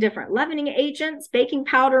 discussing different leavening agents, baking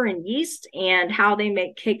powder and yeast, and how they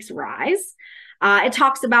make cakes rise. It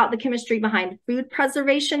talks about the chemistry behind food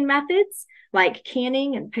preservation methods, like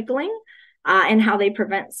canning and pickling, and how they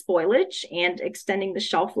prevent spoilage and extending the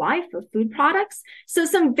shelf life of food products. So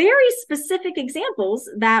some very specific examples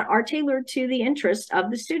that are tailored to the interest of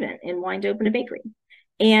the student in wanting to open a bakery.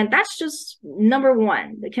 And that's just number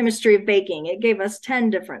one, the chemistry of baking. It gave us 10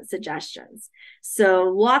 different suggestions. So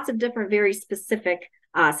lots of different, very specific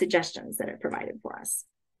suggestions that it provided for us.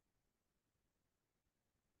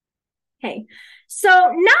 Okay, so now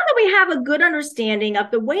that we have a good understanding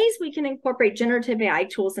of the ways we can incorporate generative AI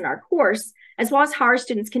tools in our course, as well as how our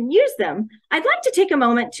students can use them, I'd like to take a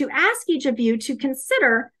moment to ask each of you to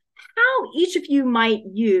consider how each of you might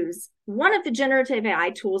use one of the generative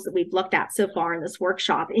AI tools that we've looked at so far in this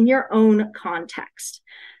workshop in your own context.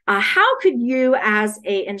 How could you, as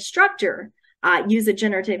an instructor, use a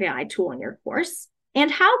generative AI tool in your course?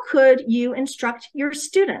 And how could you instruct your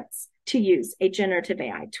students to use a generative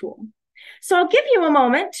AI tool? So I'll give you a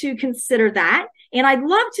moment to consider that. And I'd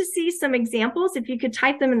love to see some examples. If you could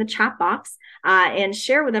type them in the chat box and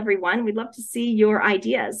share with everyone, we'd love to see your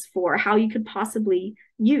ideas for how you could possibly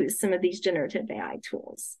use some of these generative AI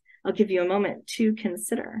tools. I'll give you a moment to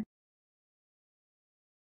consider.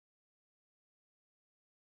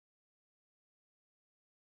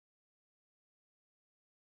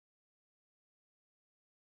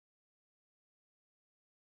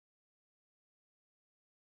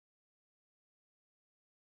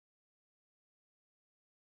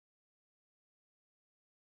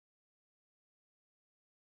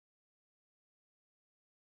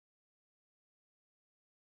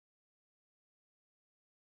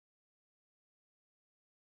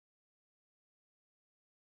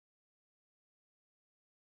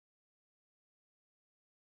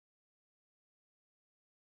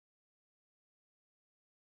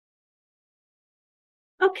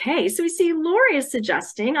 Okay, so we see Lori is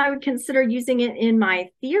suggesting I would consider using it in my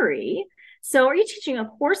theory. So are you teaching a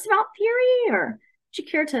course about theory, or would you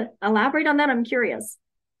care to elaborate on that? I'm curious.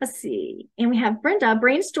 Let's see. And we have Brenda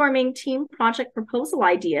brainstorming team project proposal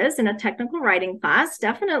ideas in a technical writing class.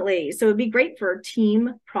 Definitely. So it'd be great for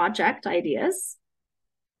team project ideas.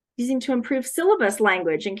 Using to improve syllabus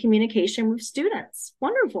language and communication with students.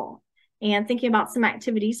 Wonderful. And thinking about some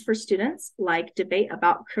activities for students like debate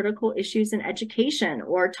about critical issues in education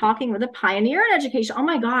or talking with a pioneer in education. Oh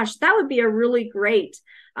my gosh, that would be a really great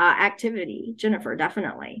activity, Jennifer,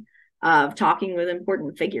 definitely, of talking with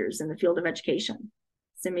important figures in the field of education,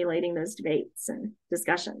 simulating those debates and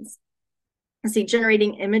discussions. Let's see,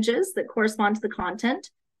 generating images that correspond to the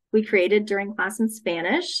content we created during class in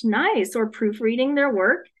Spanish. Nice. Or proofreading their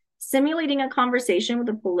work. Simulating a conversation with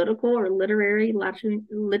a political or literary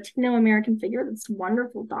Latino American figure. That's a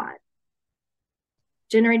wonderful thought.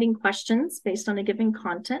 Generating questions based on a given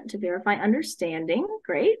content to verify understanding.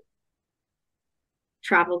 Great.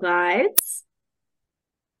 Travel guides.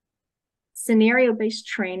 Scenario-based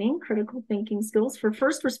training, critical thinking skills for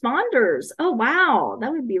first responders. Oh, wow.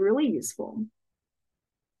 That would be really useful.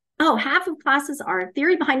 Oh, half of classes are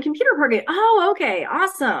theory behind computer programming. Oh, okay.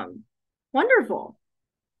 Awesome. Wonderful.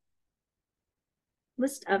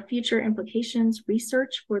 List of future implications,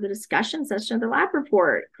 research for the discussion session of the lab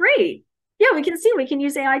report. Great. Yeah, we can see we can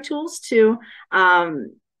use AI tools to,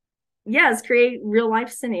 yes, create real life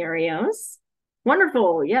scenarios.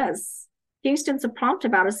 Wonderful. Yes. Giving students a prompt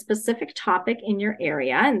about a specific topic in your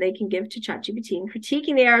area, and they can give to ChatGPT and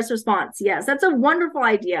critiquing the AI's response. Yes, that's a wonderful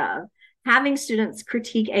idea. Having students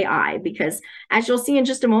critique AI, because as you'll see in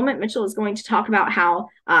just a moment, Mitchell is going to talk about how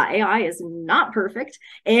AI is not perfect,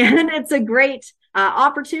 and it's a great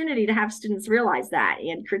opportunity to have students realize that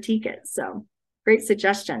and critique it. So great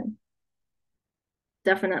suggestion.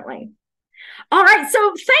 Definitely. All right,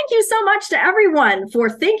 so thank you so much to everyone for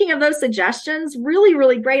thinking of those suggestions. Really,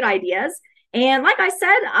 really great ideas. And like I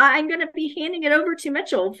said, I'm going to be handing it over to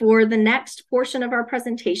Mitchell for the next portion of our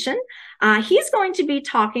presentation. He's going to be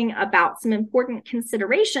talking about some important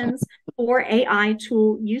considerations for AI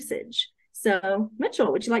tool usage. So,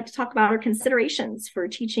 Mitchell, would you like to talk about our considerations for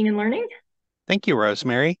teaching and learning? Thank you,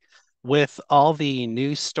 Rosemary. With all the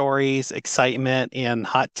news stories, excitement, and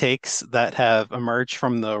hot takes that have emerged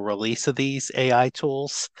from the release of these AI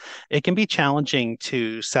tools, it can be challenging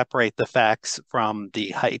to separate the facts from the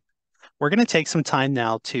hype. We're going to take some time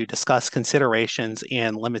now to discuss considerations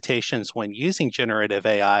and limitations when using generative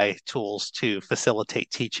AI tools to facilitate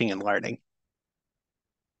teaching and learning.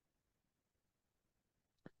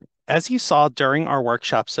 As you saw during our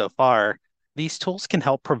workshop so far, these tools can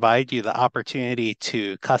help provide you the opportunity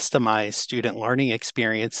to customize student learning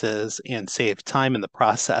experiences and save time in the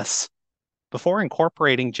process. Before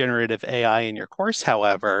incorporating generative AI in your course,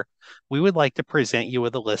 however, we would like to present you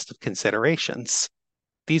with a list of considerations.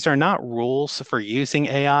 These are not rules for using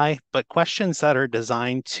AI, but questions that are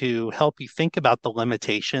designed to help you think about the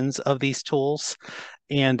limitations of these tools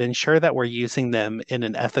and ensure that we're using them in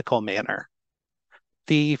an ethical manner.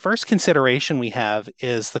 The first consideration we have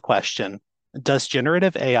is the question, does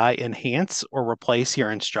generative AI enhance or replace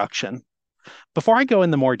your instruction? Before I go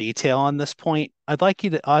into more detail on this point, I'd like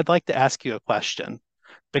to ask you a question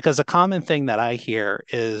because a common thing that I hear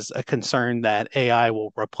is a concern that AI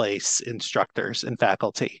will replace instructors and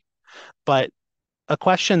faculty. But a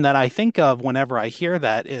question that I think of whenever I hear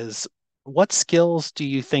that is, what skills do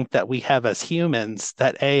you think that we have as humans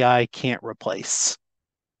that AI can't replace?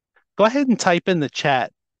 Go ahead and type in the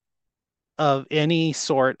chat of any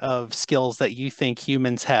sort of skills that you think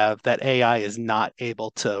humans have that AI is not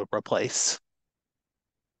able to replace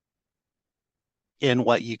in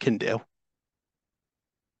what you can do,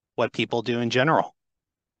 what people do in general.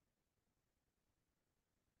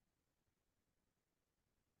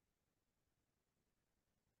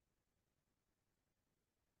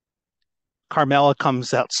 Carmela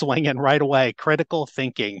comes out swinging right away. Critical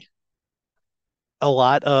thinking. A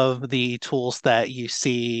lot of the tools that you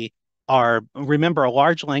see are, remember, a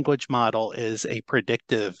large language model is a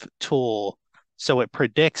predictive tool. So it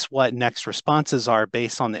predicts what next responses are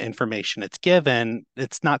based on the information it's given.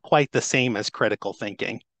 It's not quite the same as critical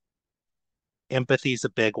thinking. Empathy is a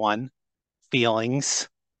big one. Feelings,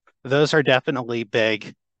 those are definitely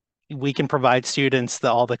big. We can provide students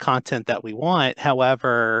all the content that we want.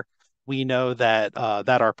 However, we know that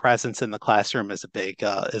that our presence in the classroom is a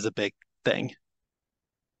big thing.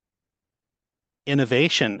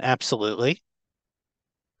 Innovation, absolutely.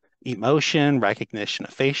 Emotion, recognition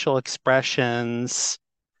of facial expressions,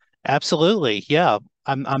 absolutely. Yeah,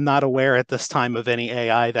 I'm not aware at this time of any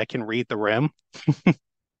AI that can read the room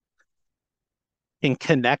and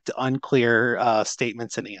connect unclear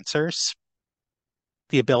statements and answers.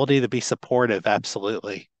 The ability to be supportive,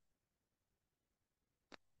 absolutely.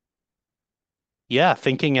 Yeah,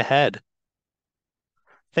 thinking ahead.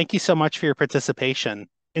 Thank you so much for your participation.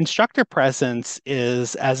 Instructor presence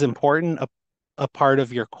is as important a part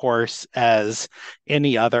of your course as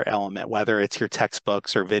any other element, whether it's your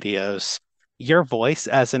textbooks or videos. Your voice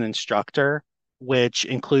as an instructor, which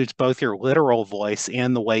includes both your literal voice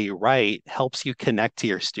and the way you write, helps you connect to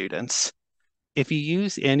your students. If you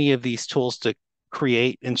use any of these tools to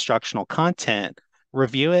create instructional content,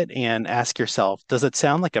 review it and ask yourself, does it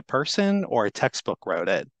sound like a person or a textbook wrote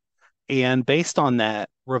it? And based on that,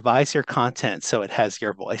 revise your content so it has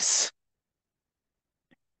your voice.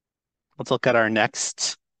 Let's look at our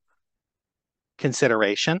next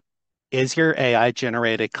consideration. Is your AI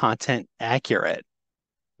generated content accurate?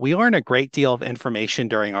 We learn a great deal of information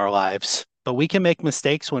during our lives, but we can make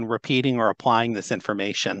mistakes when repeating or applying this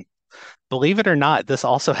information. Believe it or not, this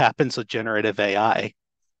also happens with generative AI.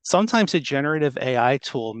 Sometimes a generative AI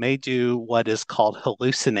tool may do what is called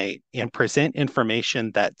hallucinate and present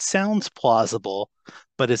information that sounds plausible,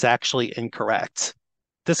 but is actually incorrect.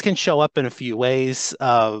 This can show up in a few ways.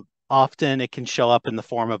 Often it can show up in the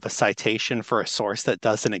form of a citation for a source that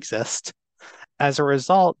doesn't exist. As a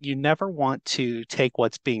result, you never want to take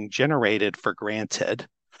what's being generated for granted.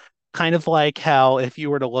 Kind of like how if you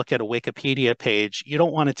were to look at a Wikipedia page, you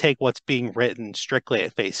don't want to take what's being written strictly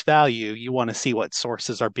at face value. You want to see what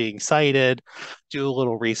sources are being cited, do a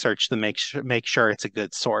little research to make sure it's a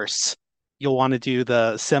good source. You'll want to do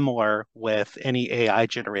the similar with any AI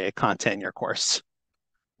generated content in your course.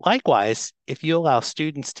 Likewise, if you allow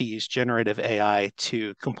students to use generative AI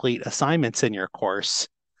to complete assignments in your course,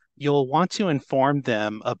 you'll want to inform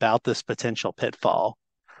them about this potential pitfall.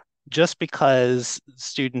 Just because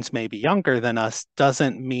students may be younger than us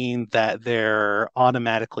doesn't mean that they're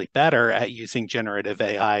automatically better at using generative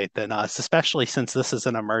AI than us, especially since this is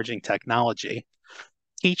an emerging technology.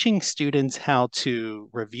 Teaching students how to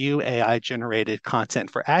review AI generated content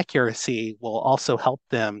for accuracy will also help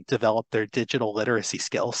them develop their digital literacy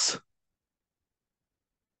skills.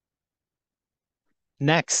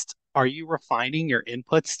 Next, are you refining your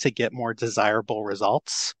inputs to get more desirable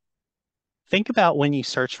results? Think about when you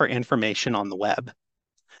search for information on the web.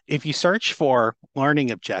 If you search for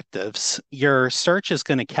learning objectives, your search is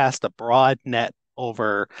going to cast a broad net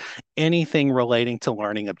over anything relating to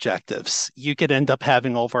learning objectives. You could end up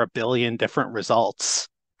having over 1 billion different results.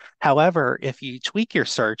 However, if you tweak your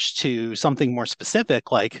search to something more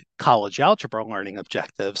specific, like college algebra learning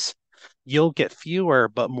objectives, you'll get fewer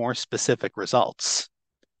but more specific results.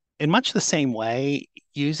 In much the same way,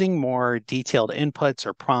 using more detailed inputs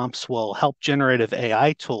or prompts will help generative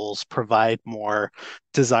AI tools provide more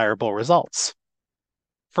desirable results.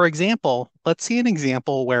 For example, let's see an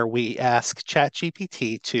example where we ask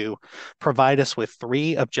ChatGPT to provide us with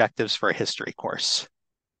 3 objectives for a history course.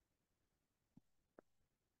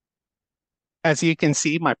 As you can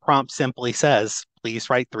see, my prompt simply says,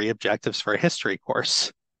 please write 3 objectives for a history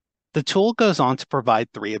course. The tool goes on to provide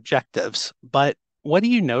 3 objectives, but what do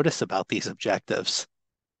you notice about these objectives?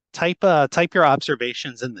 Type your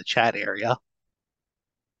observations in the chat area.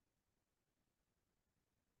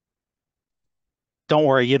 Don't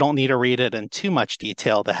worry, you don't need to read it in too much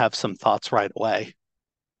detail to have some thoughts right away.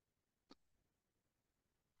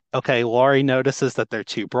 Okay, Laurie notices that they're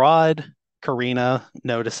too broad. Karina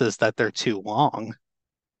notices that they're too long.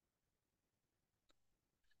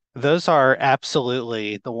 Those are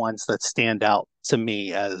absolutely the ones that stand out to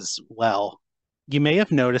me as well. You may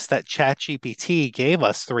have noticed that ChatGPT gave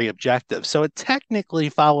us 3 objectives, so it technically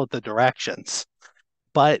followed the directions,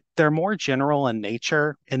 but they're more general in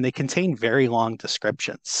nature and they contain very long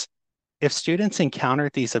descriptions. If students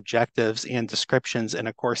encountered these objectives and descriptions in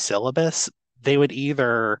a course syllabus, they would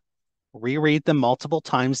either reread them multiple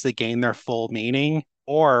times to gain their full meaning,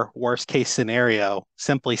 or worst case scenario,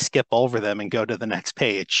 simply skip over them and go to the next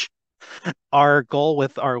page. Our goal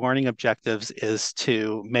with our learning objectives is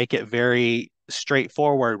to make it very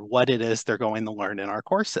straightforward what it is they're going to learn in our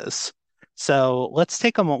courses. So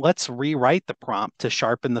let's rewrite the prompt to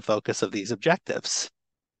sharpen the focus of these objectives.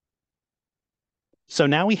 So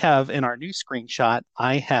now we have in our new screenshot,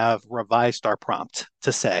 I have revised our prompt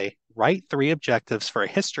to say, write 3 objectives for a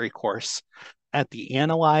history course at the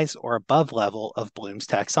analyze or above level of Bloom's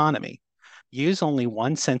taxonomy. Use only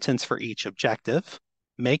 1 sentence for each objective.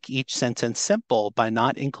 Make each sentence simple by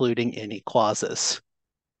not including any clauses.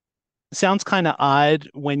 Sounds kind of odd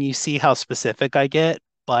when you see how specific I get,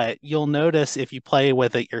 but you'll notice if you play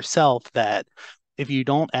with it yourself that if you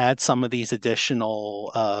don't add some of these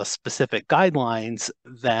additional specific guidelines,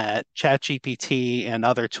 that ChatGPT and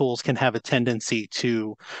other tools can have a tendency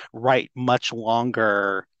to write much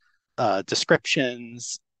longer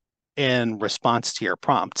descriptions in response to your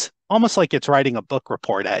prompt, almost like it's writing a book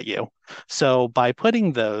report at you. So by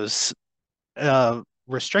putting those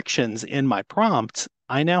restrictions in my prompt,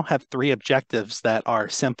 I now have 3 objectives that are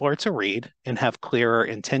simpler to read and have clearer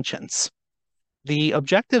intentions. The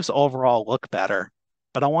objectives overall look better,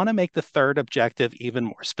 but I want to make the 3rd objective even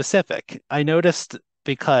more specific. I noticed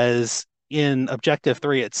because in objective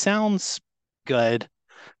 3, it sounds good.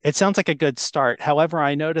 It sounds like a good start. However,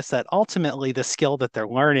 I noticed that ultimately the skill that they're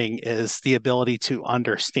learning is the ability to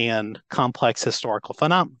understand complex historical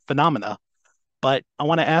phenomena. But I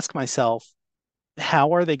want to ask myself,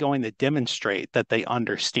 how are they going to demonstrate that they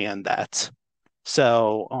understand that?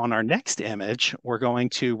 So on our next image, we're going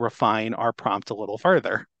to refine our prompt a little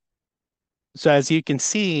further. So as you can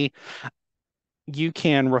see, you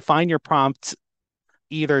can refine your prompt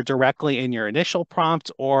either directly in your initial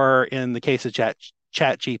prompt, or in the case of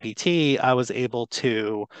ChatGPT, I was able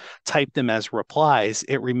to type them as replies.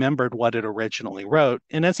 It remembered what it originally wrote.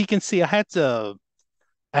 And as you can see, I had to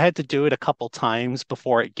do it a couple times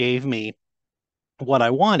before it gave me what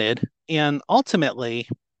I wanted. And ultimately,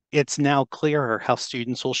 it's now clearer how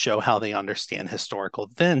students will show how they understand historical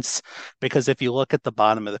events, because if you look at the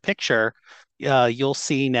bottom of the picture, you'll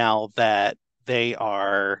see now that they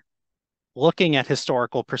are looking at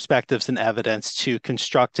historical perspectives and evidence to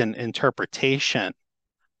construct an interpretation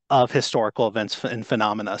of historical events and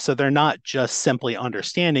phenomena. So they're not just simply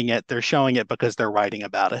understanding it, they're showing it because they're writing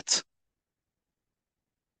about it.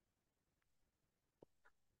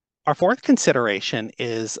 Our fourth consideration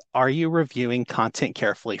is, are you reviewing content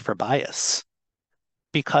carefully for bias?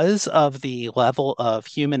 Because of the level of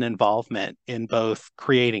human involvement in both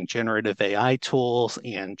creating generative AI tools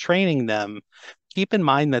and training them, keep in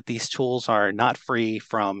mind that these tools are not free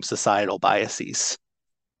from societal biases.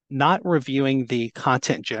 Not reviewing the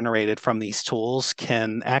content generated from these tools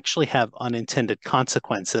can actually have unintended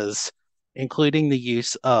consequences, including the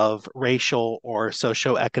use of racial or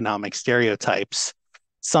socioeconomic stereotypes.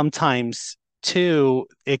 Sometimes, too,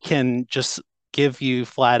 it can just give you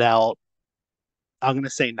flat out, I'm going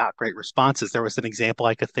to say, not great responses. There was an example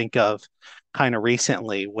I could think of kind of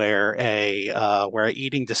recently where a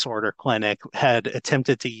eating disorder clinic had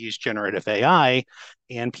attempted to use generative AI,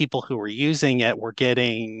 and people who were using it were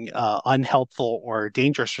getting unhelpful or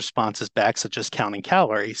dangerous responses back, such as counting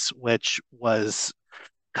calories, which was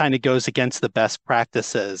kind of goes against the best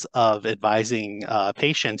practices of advising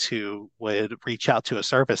patients who would reach out to a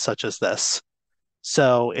service such as this.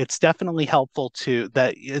 So it's definitely helpful to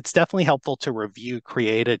review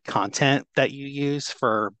created content that you use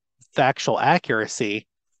for factual accuracy,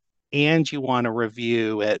 and you want to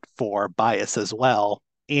review it for bias as well.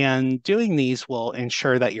 And doing these will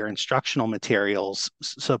ensure that your instructional materials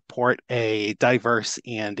support a diverse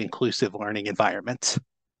and inclusive learning environment.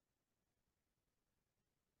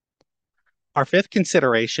 Our fifth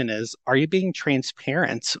consideration is, are you being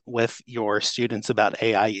transparent with your students about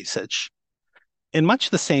AI usage? In much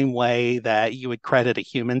the same way that you would credit a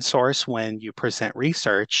human source when you present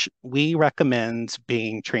research, we recommend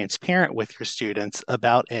being transparent with your students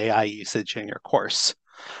about AI usage in your course.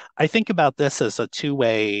 I think about this as a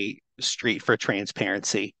two-way street for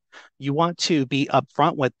transparency. You want to be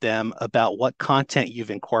upfront with them about what content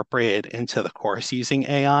you've incorporated into the course using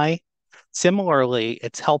AI. Similarly,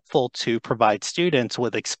 it's helpful to provide students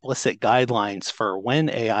with explicit guidelines for when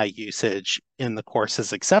AI usage in the course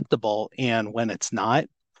is acceptable and when it's not.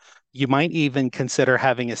 You might even consider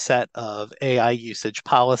having a set of AI usage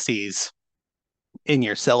policies in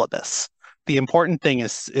your syllabus. The important thing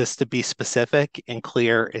is to be specific and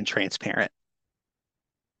clear and transparent.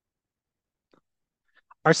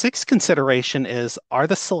 Our sixth consideration is, are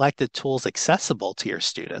the selected tools accessible to your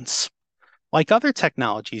students? Like other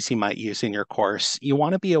technologies you might use in your course, you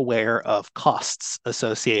want to be aware of costs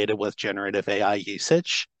associated with generative AI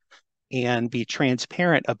usage and be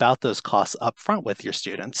transparent about those costs upfront with your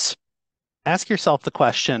students. Ask yourself the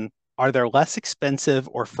question, are there less expensive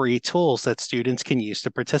or free tools that students can use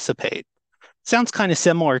to participate? Sounds kind of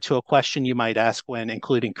similar to a question you might ask when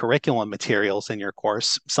including curriculum materials in your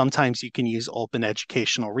course. Sometimes you can use open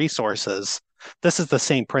educational resources. This is the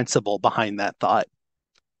same principle behind that thought.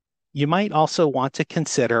 You might also want to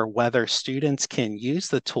consider whether students can use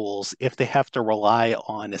the tools if they have to rely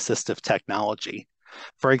on assistive technology.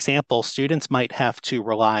 For example, students might have to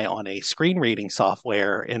rely on a screen reading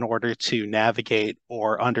software in order to navigate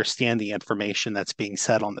or understand the information that's being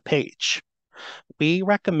said on the page. We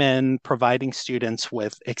recommend providing students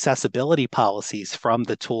with accessibility policies from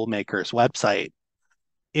the toolmaker's website.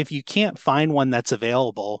 If you can't find one that's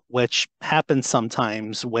available, which happens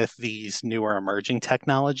sometimes with these newer emerging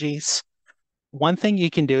technologies, one thing you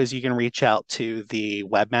can do is you can reach out to the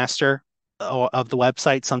webmaster of the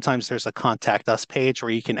website. Sometimes there's a contact us page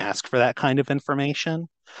where you can ask for that kind of information.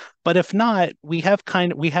 But if not, we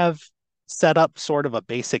have set up sort of a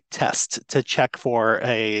basic test to check for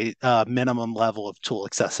a minimum level of tool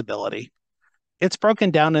accessibility. It's broken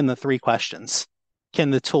down into three questions. Can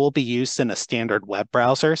the tool be used in a standard web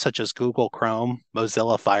browser such as Google Chrome,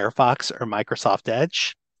 Mozilla Firefox, or Microsoft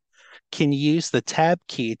Edge? Can you use the tab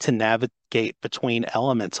key to navigate between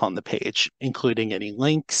elements on the page, including any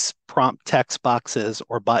links, prompt text boxes,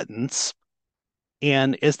 or buttons?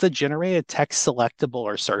 And is the generated text selectable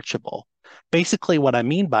or searchable? Basically, what I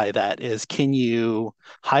mean by that is, can you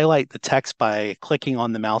highlight the text by clicking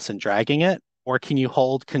on the mouse and dragging it? Or can you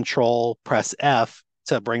hold Control, press F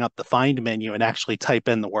to bring up the Find menu and actually type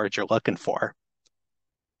in the word you're looking for?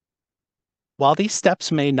 While these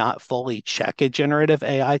steps may not fully check a generative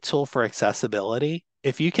AI tool for accessibility,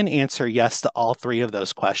 if you can answer yes to all three of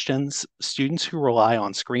those questions, students who rely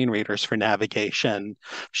on screen readers for navigation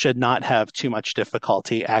should not have too much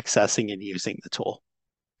difficulty accessing and using the tool.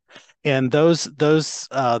 And those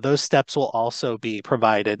steps will also be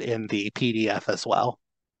provided in the PDF as well.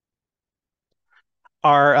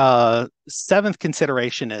 Our seventh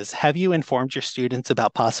consideration is, have you informed your students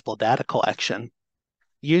about possible data collection?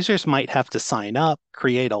 Users might have to sign up,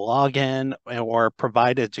 create a login, or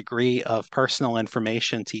provide a degree of personal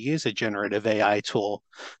information to use a generative AI tool,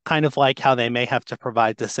 kind of like how they may have to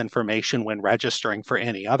provide this information when registering for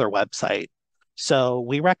any other website. So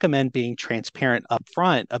we recommend being transparent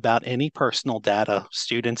upfront about any personal data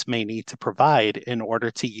students may need to provide in order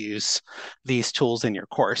to use these tools in your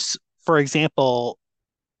course. For example,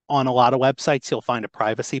 on a lot of websites, you'll find a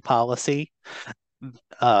privacy policy.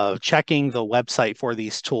 Checking the website for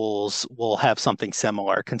these tools will have something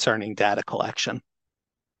similar concerning data collection.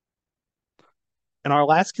 And our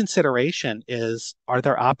last consideration is, are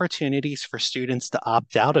there opportunities for students to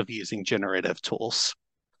opt out of using generative tools?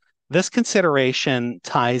 This consideration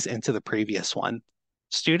ties into the previous one.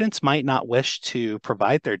 Students might not wish to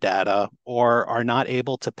provide their data or are not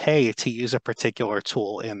able to pay to use a particular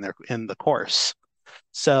tool in the course.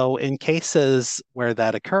 So in cases where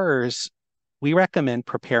that occurs, we recommend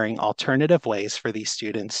preparing alternative ways for these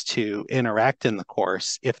students to interact in the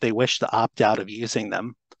course if they wish to opt out of using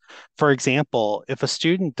them. For example, if a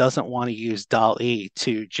student doesn't want to use DALL-E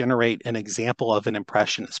to generate an example of an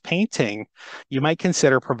impressionist painting, you might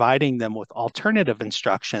consider providing them with alternative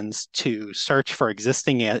instructions to search for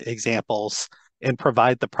existing examples and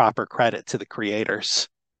provide the proper credit to the creators.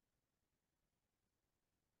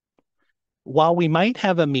 While we might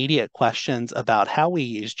have immediate questions about how we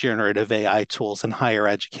use generative AI tools in higher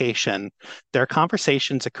education, there are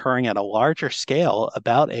conversations occurring at a larger scale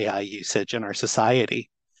about AI usage in our society,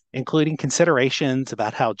 including considerations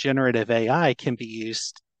about how generative AI can be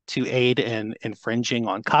used to aid in infringing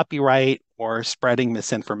on copyright or spreading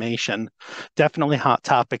misinformation. Definitely hot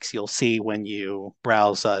topics you'll see when you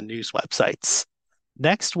browse news websites.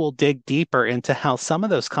 Next, we'll dig deeper into how some of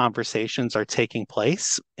those conversations are taking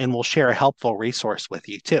place, and we'll share a helpful resource with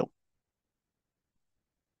you too.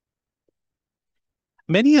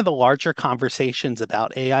 Many of the larger conversations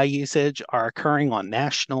about AI usage are occurring on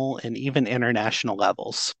national and even international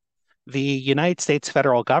levels. The United States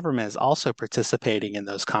federal government is also participating in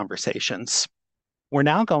those conversations. We're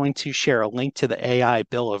now going to share a link to the AI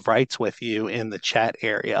Bill of Rights with you in the chat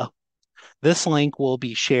area. This link will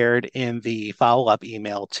be shared in the follow-up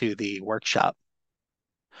email to the workshop.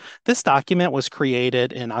 This document was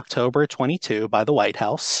created in October 22 by the White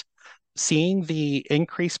House. Seeing the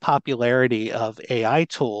increased popularity of AI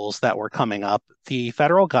tools that were coming up, the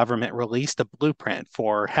federal government released a blueprint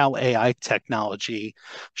for how AI technology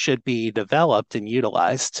should be developed and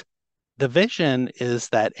utilized. The vision is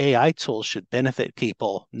that AI tools should benefit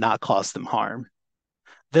people, not cause them harm.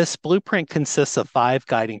 This blueprint consists of 5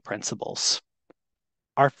 guiding principles.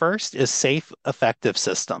 Our first is safe, effective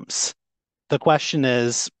systems. The question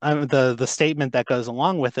is, the statement that goes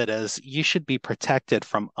along with it is, you should be protected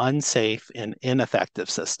from unsafe and ineffective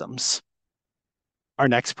systems. Our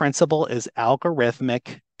next principle is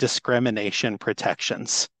algorithmic discrimination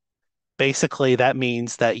protections. Basically, that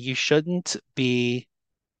means that you shouldn't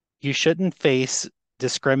face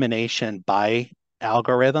discrimination by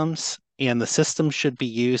algorithms, and the system should be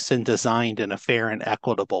used and designed in a fair and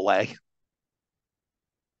equitable way.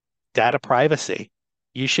 Data privacy.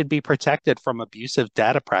 You should be protected from abusive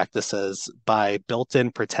data practices by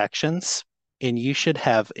built-in protections, and you should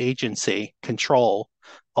have agency, control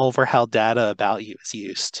over how data about you is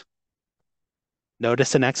used.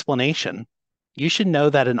 Notice and explanation. You should know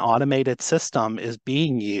that an automated system is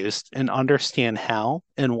being used and understand how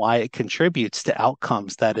and why it contributes to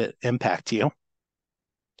outcomes that impact you.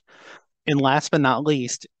 And last but not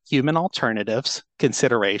least, human alternatives,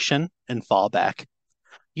 consideration, and fallback.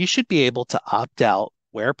 You should be able to opt out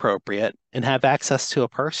where appropriate and have access to a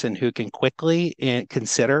person who can quickly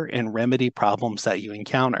consider and remedy problems that you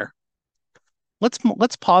encounter.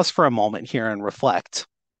 Let's pause for a moment here and reflect.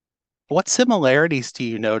 What similarities do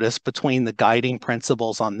you notice between the guiding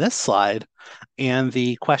principles on this slide and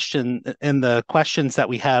the questions that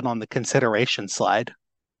we had on the consideration slide?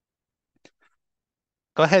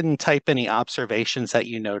 Go ahead and type any observations that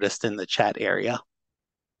you noticed in the chat area.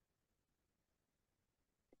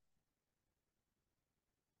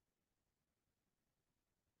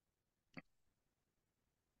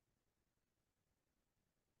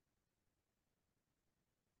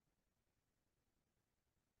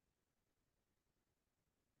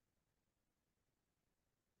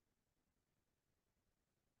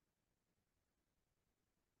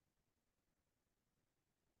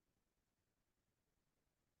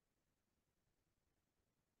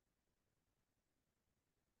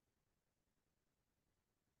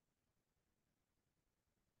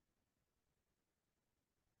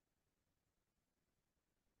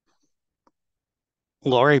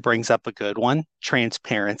 Lori brings up a good one,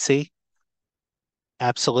 transparency.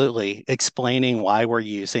 Absolutely. Explaining why we're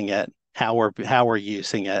using it, how we're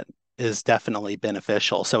using it is definitely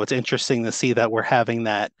beneficial. So it's interesting to see that we're having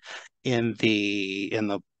that in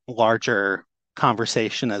the larger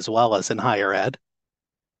conversation as well as in higher ed.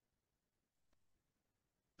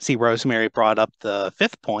 See, Rosemary brought up the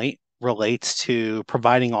fifth point relates to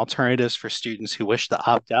providing alternatives for students who wish to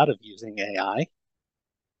opt out of using AI.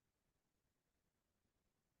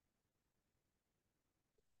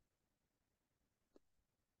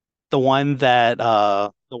 The one that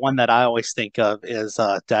I always think of is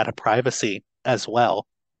data privacy as well,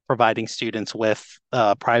 providing students with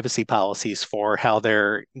privacy policies for how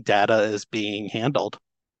their data is being handled.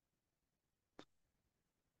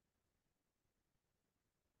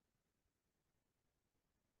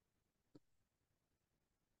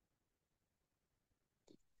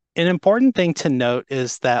 An important thing to note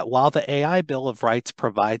is that while the AI Bill of Rights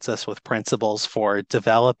provides us with principles for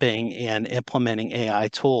developing and implementing AI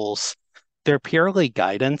tools, they're purely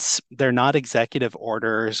guidance. They're not executive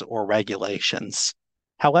orders or regulations.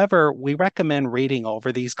 However, we recommend reading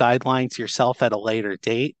over these guidelines yourself at a later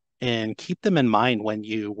date and keep them in mind when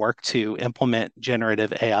you work to implement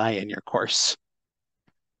generative AI in your course.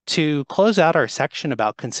 To close out our section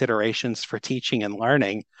about considerations for teaching and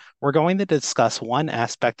learning, we're going to discuss one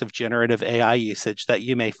aspect of generative AI usage that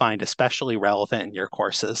you may find especially relevant in your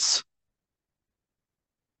courses,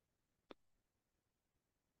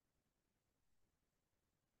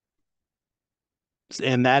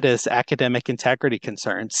 and that is academic integrity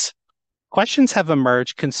concerns. Questions have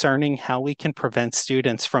emerged concerning how we can prevent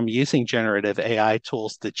students from using generative AI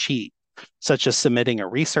tools to cheat, such as submitting a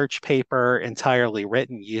research paper entirely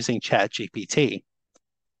written using ChatGPT.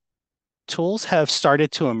 Tools have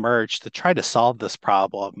started to emerge to try to solve this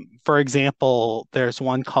problem. For example, there's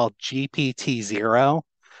one called GPT-0,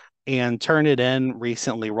 and Turnitin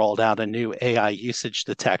recently rolled out a new AI usage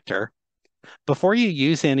detector. Before you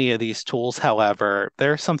use any of these tools, however,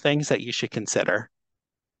 there are some things that you should consider.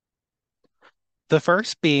 The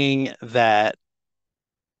first being that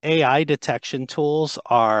AI detection tools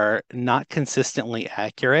are not consistently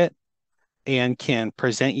accurate and can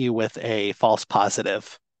present you with a false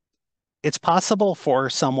positive. It's possible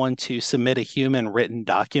for someone to submit a human written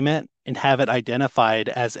document and have it identified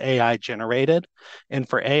as AI generated, and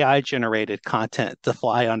for AI generated content to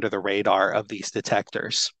fly under the radar of these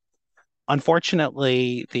detectors.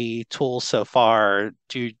 Unfortunately, the tools so far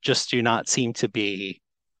do not seem to be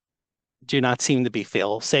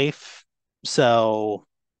fail safe. So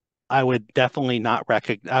I would definitely not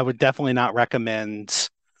recommend,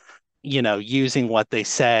 using what they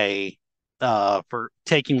say, for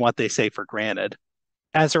taking what they say for granted.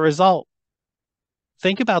 As a result,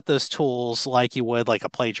 think about those tools like you would like a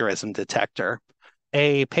plagiarism detector.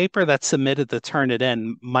 A paper that's submitted to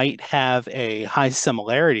Turnitin might have a high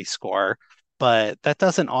similarity score, but that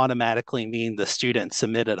doesn't automatically mean the student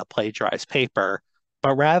submitted a plagiarized paper,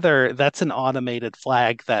 but rather that's an automated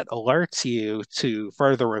flag that alerts you to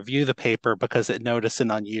further review the paper because it noticed an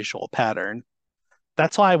unusual pattern.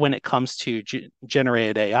 That's why when it comes to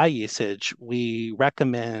generated AI usage, we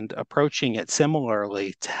recommend approaching it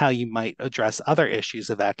similarly to how you might address other issues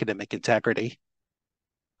of academic integrity.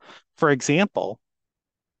 For example,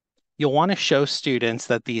 you'll want to show students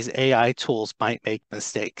that these AI tools might make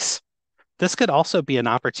mistakes. This could also be an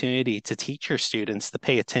opportunity to teach your students to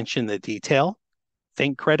pay attention to detail,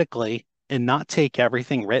 think critically, and not take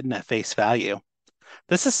everything written at face value.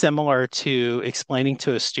 This is similar to explaining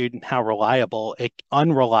to a student how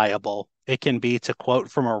unreliable it can be to quote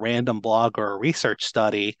from a random blog or a research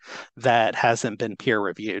study that hasn't been peer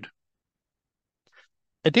reviewed.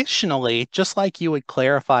 Additionally, just like you would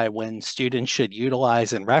clarify when students should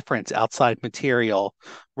utilize and reference outside material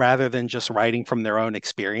rather than just writing from their own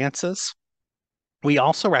experiences, we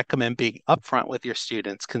also recommend being upfront with your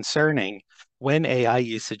students concerning when AI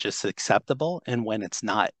usage is acceptable and when it's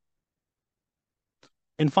not.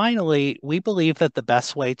 And finally, we believe that the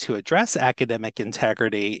best way to address academic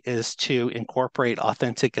integrity is to incorporate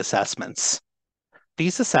authentic assessments.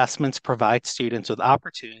 These assessments provide students with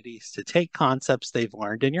opportunities to take concepts they've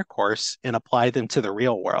learned in your course and apply them to the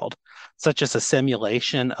real world, such as a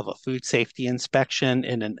simulation of a food safety inspection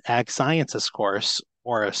in an ag sciences course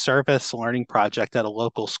or a service learning project at a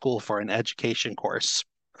local school for an education course.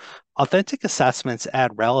 Authentic assessments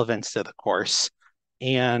add relevance to the course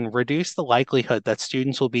and reduce the likelihood that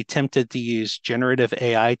students will be tempted to use generative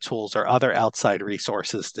AI tools or other outside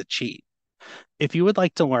resources to cheat. If you would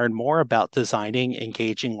like to learn more about designing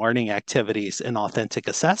engaging learning activities in authentic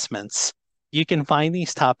assessments, you can find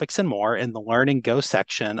these topics and more in the Learn and Go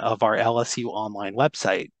section of our LSU online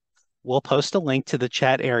website. We'll post a link to the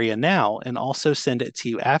chat area now and also send it to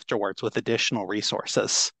you afterwards with additional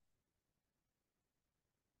resources.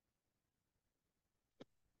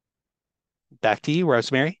 Back to you,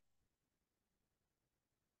 Rosemary.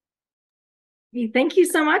 Thank you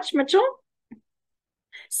so much, Mitchell.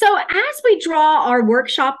 So, as we draw our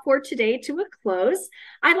workshop for today to a close,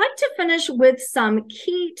 I'd like to finish with some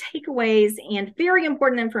key takeaways and very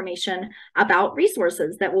important information about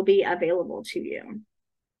resources that will be available to you.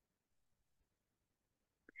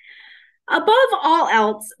 Above all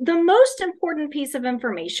else, the most important piece of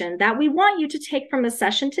information that we want you to take from the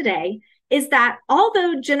session today is that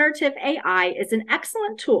although generative AI is an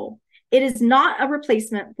excellent tool, it is not a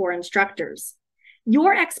replacement for instructors.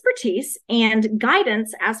 Your expertise and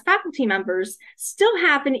guidance as faculty members still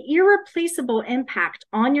have an irreplaceable impact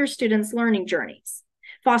on your students' learning journeys,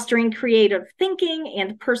 fostering creative thinking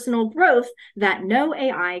and personal growth that no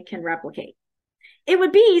AI can replicate. It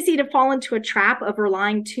would be easy to fall into a trap of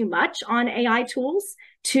relying too much on AI tools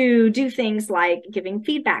to do things like giving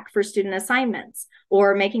feedback for student assignments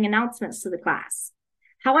or making announcements to the class.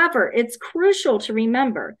 However, it's crucial to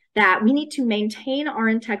remember that we need to maintain our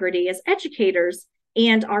integrity as educators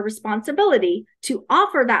and our responsibility to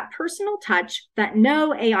offer that personal touch that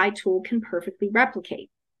no AI tool can perfectly replicate.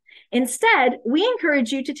 Instead, we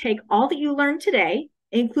encourage you to take all that you learned today,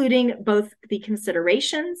 including both the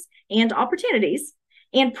considerations and opportunities,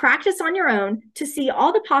 and practice on your own to see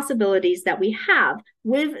all the possibilities that we have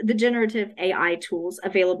with the generative AI tools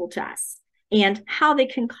available to us and how they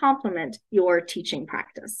can complement your teaching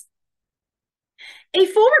practice. A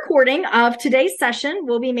full recording of today's session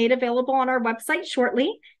will be made available on our website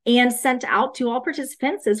shortly and sent out to all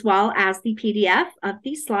participants, as well as the PDF of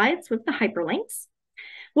these slides with the hyperlinks.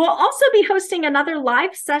 We'll also be hosting another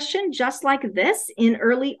live session just like this in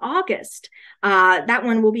early August. That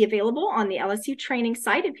one will be available on the LSU training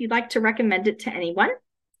site if you'd like to recommend it to anyone.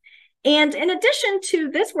 And in addition to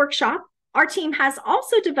this workshop, our team has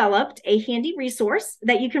also developed a handy resource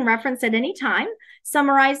that you can reference at any time,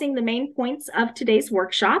 summarizing the main points of today's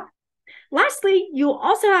workshop. Lastly, you'll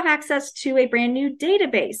also have access to a brand new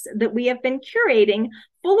database that we have been curating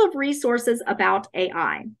full of resources about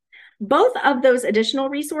AI. Both of those additional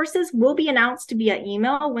resources will be announced via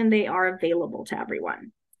email when they are available to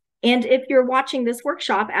everyone. And if you're watching this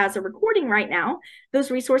workshop as a recording right now, those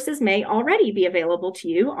resources may already be available to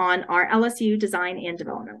you on our LSU Design and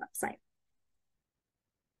Development website.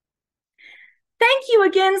 Thank you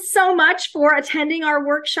again so much for attending our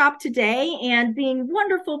workshop today and being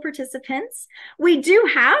wonderful participants. We do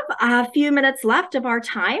have a few minutes left of our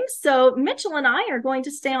time, so Mitchell and I are going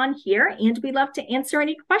to stay on here, and we'd love to answer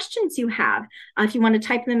any questions you have if you want to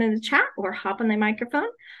type them in the chat or hop on the microphone.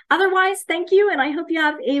 Otherwise, thank you, and I hope you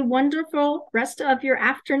have a wonderful rest of your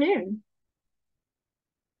afternoon.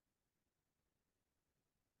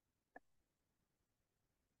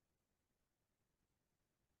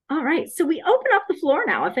 All right, so we open up the floor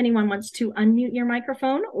now if anyone wants to unmute your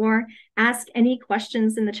microphone or ask any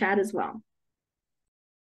questions in the chat as well.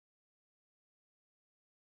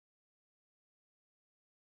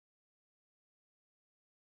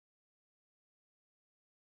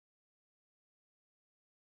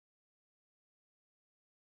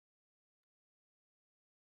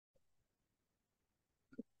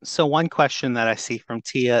 So one question that I see from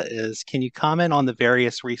Tia is, can you comment on the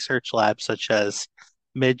various research labs such as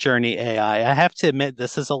Midjourney AI? I have to admit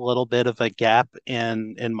this is a little bit of a gap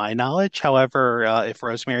in my knowledge. However, if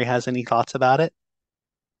Rosemary has any thoughts about it.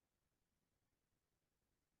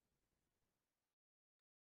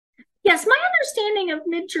 Yes, my understanding of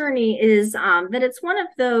Midjourney is that it's one of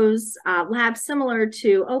those labs similar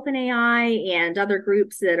to OpenAI and other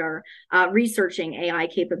groups that are researching AI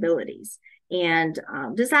capabilities. And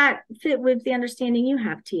does that fit with the understanding you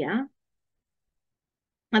have, Tia?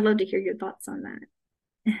 I'd love to hear your thoughts on that.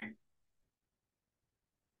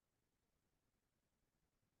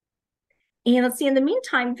 And let's see, in the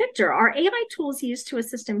meantime, Victor, are AI tools used to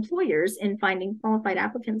assist employers in finding qualified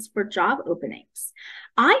applicants for job openings?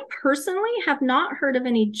 I personally have not heard of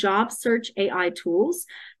any job search AI tools,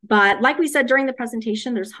 but like we said during the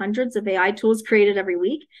presentation, there's hundreds of AI tools created every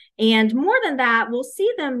week. And more than that, we'll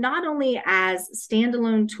see them not only as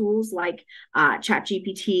standalone tools like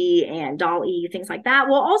ChatGPT and DALL-E, things like that,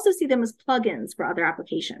 we'll also see them as plugins for other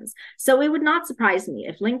applications. So it would not surprise me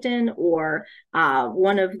if LinkedIn or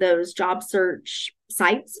one of those job search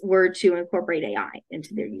sites were to incorporate AI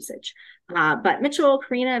into their usage. But Mitchell,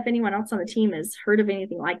 Karina, if anyone else on the team has heard of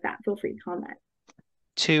anything like that, feel free to comment.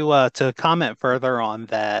 To comment further on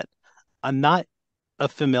that, I'm not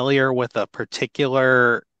familiar with a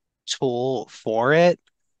particular tool for it.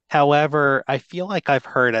 However, I feel like I've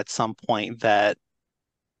heard at some point that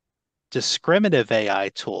discriminative AI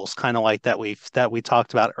tools, kind of like that we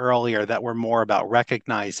talked about earlier, that were more about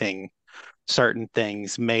recognizing certain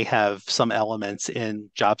things may have some elements in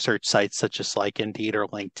job search sites such as like Indeed or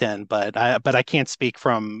LinkedIn, but I can't speak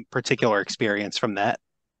from particular experience from that.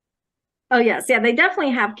 Oh, yes. Yeah, they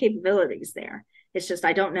definitely have capabilities there. It's just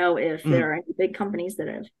I don't know if Mhm. there are any big companies that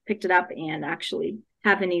have picked it up and actually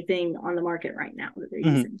have anything on the market right now that they're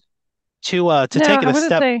Mhm. using. To No, take it I a would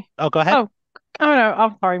step, say, oh, go ahead. oh, oh no,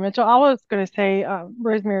 I'm sorry, Mitchell. I was going to say,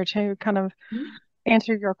 Rosemary, to kind of Mhm.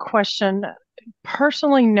 answer your question.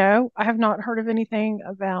 Personally, no, I have not heard of anything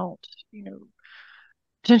about, you know,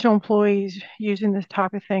 potential employees using this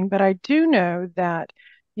type of thing, but I do know that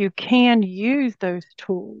you can use those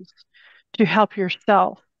tools to help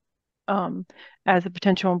yourself um, as a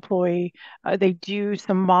potential employee. They do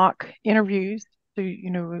some mock interviews. So,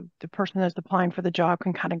 the person that's applying for the job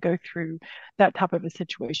can kind of go through that type of a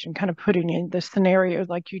situation, kind of putting in the scenarios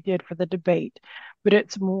like you did for the debate, but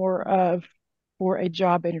it's more of for a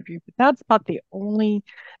job interview. But that's about the only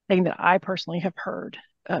thing that I personally have heard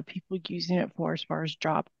people using it for as far as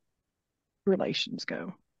job relations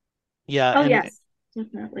go. Yeah, Oh, yes,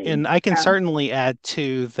 definitely. and I can Yeah. certainly add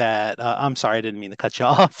to that. I'm sorry, I didn't mean to cut you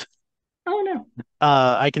off. Oh, no.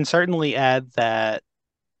 I can certainly add that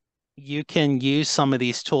you can use some of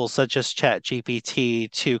these tools, such as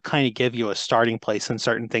ChatGPT, to kind of give you a starting place in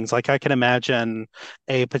certain things. Like I can imagine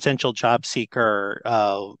a potential job seeker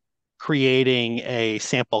creating a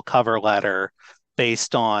sample cover letter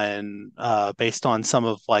based on some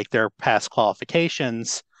of like their past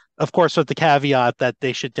qualifications. Of course, with the caveat that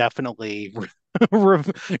they should definitely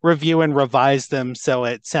review and revise them so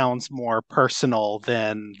it sounds more personal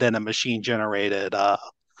than a machine generated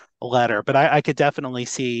letter. But I could definitely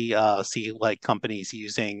see like companies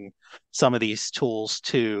using some of these tools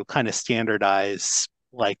to kind of standardize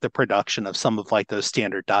like the production of some of like those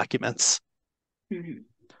standard documents. Mhm.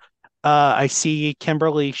 I see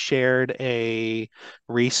Kimberly shared a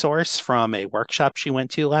resource from a workshop she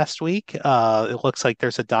went to last week. It looks like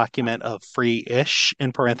there's a document of free-ish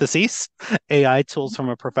in parentheses AI tools from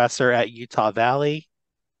a professor at Utah Valley.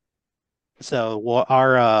 So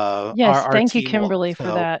Yes, our thank you, team will Kimberly, for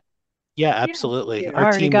so that. yeah, Yeah, absolutely. thank I Our you.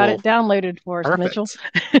 already team got will it downloaded for us, Mitchell.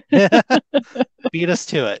 perfect. Beat us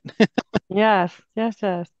to it. Yes, yes,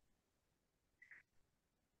 yes.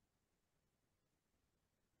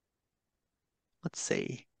 Let's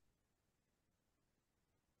see.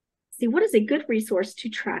 See, what is a good resource to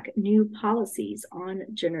track new policies on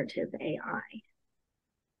generative AI?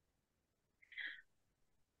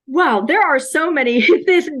 Wow, there are so many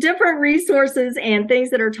different resources and things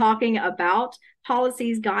that are talking about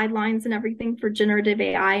policies, guidelines, and everything for generative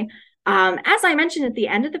AI. As I mentioned at the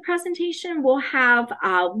end of the presentation, we'll have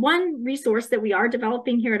one resource that we are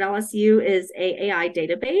developing here at LSU is a AI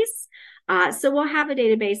database. So we'll have a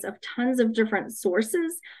database of tons of different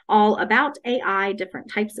sources all about AI, different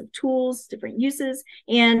types of tools, different uses,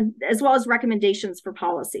 and as well as recommendations for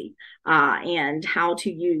policy and how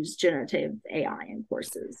to use generative AI in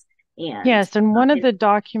courses. And Yes, and one of the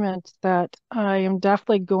documents that I am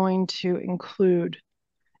definitely going to include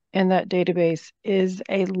in that database is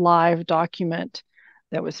a live document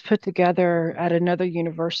that was put together at another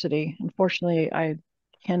university. Unfortunately, I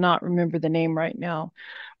cannot remember the name right now,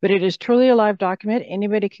 but it is truly a live document.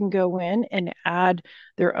 Anybody can go in and add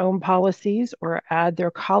their own policies or add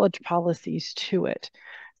their college policies to it.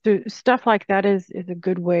 So stuff like that is a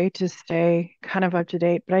good way to stay kind of up to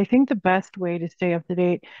date. But I think the best way to stay up to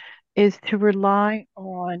date is to rely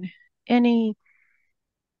on any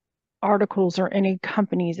articles or any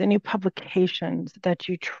companies, any publications that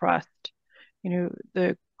you trust.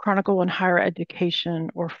 The Chronicle on Higher Education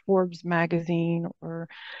or Forbes magazine or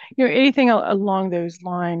anything along those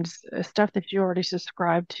lines, stuff that you already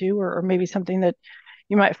subscribe to or maybe something that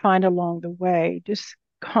you might find along the way. Just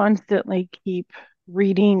constantly keep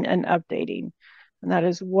reading and updating. And that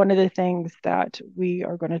is one of the things that we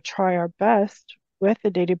are going to try our best with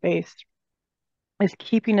the database is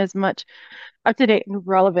keeping as much up to date and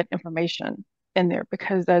relevant information in there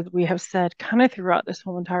because as we have said kind of throughout this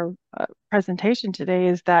whole entire presentation today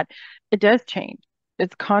is that it does change.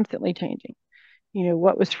 It's constantly changing.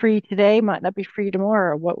 What was free today might not be free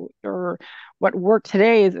tomorrow. What worked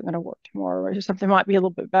today isn't going to work tomorrow, or something might be a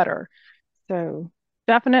little bit better. So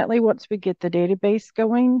definitely once we get the database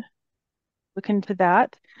going, look into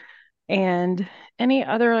that. And any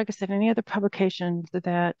other, like I said, any other publications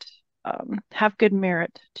that have good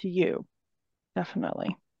merit to you,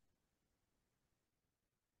 definitely.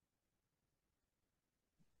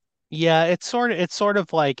 Yeah, it's sort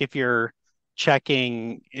of like if you're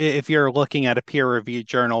checking if you're looking at a peer-reviewed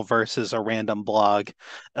journal versus a random blog.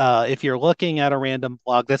 If you're looking at a random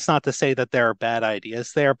blog, that's not to say that there are bad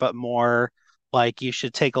ideas there, but more like you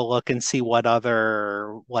should take a look and see what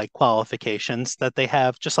other like qualifications that they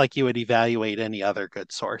have, just like you would evaluate any other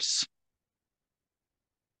good source.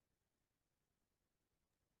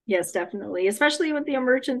 Yes, definitely, especially with the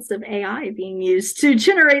emergence of AI being used to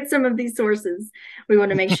generate some of these sources. We want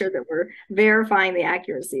to make sure that we're verifying the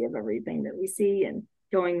accuracy of everything that we see and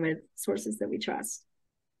going with sources that we trust.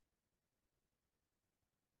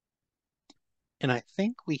 And I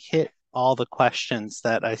think we hit all the questions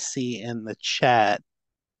that I see in the chat.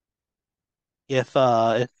 If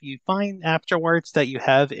you find afterwards that you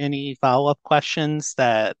have any follow-up questions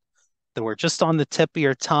that were just on the tip of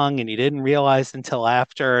your tongue and you didn't realize until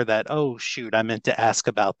after that, oh shoot, I meant to ask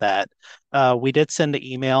about that. We did send an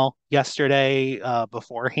email yesterday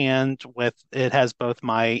beforehand with it has both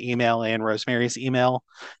my email and Rosemary's email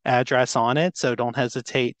address on it. So don't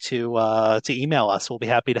hesitate to email us. We'll be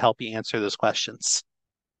happy to help you answer those questions.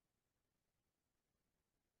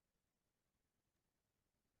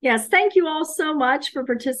 Yes, thank you all so much for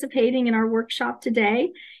participating in our workshop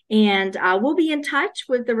today. And we'll be in touch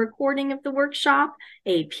with the recording of the workshop,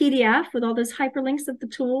 a PDF with all those hyperlinks of the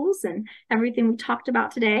tools and everything we talked about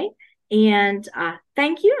today. And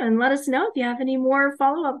thank you, and let us know if you have any more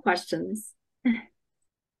follow-up questions.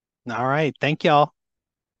 All right. Thank y'all.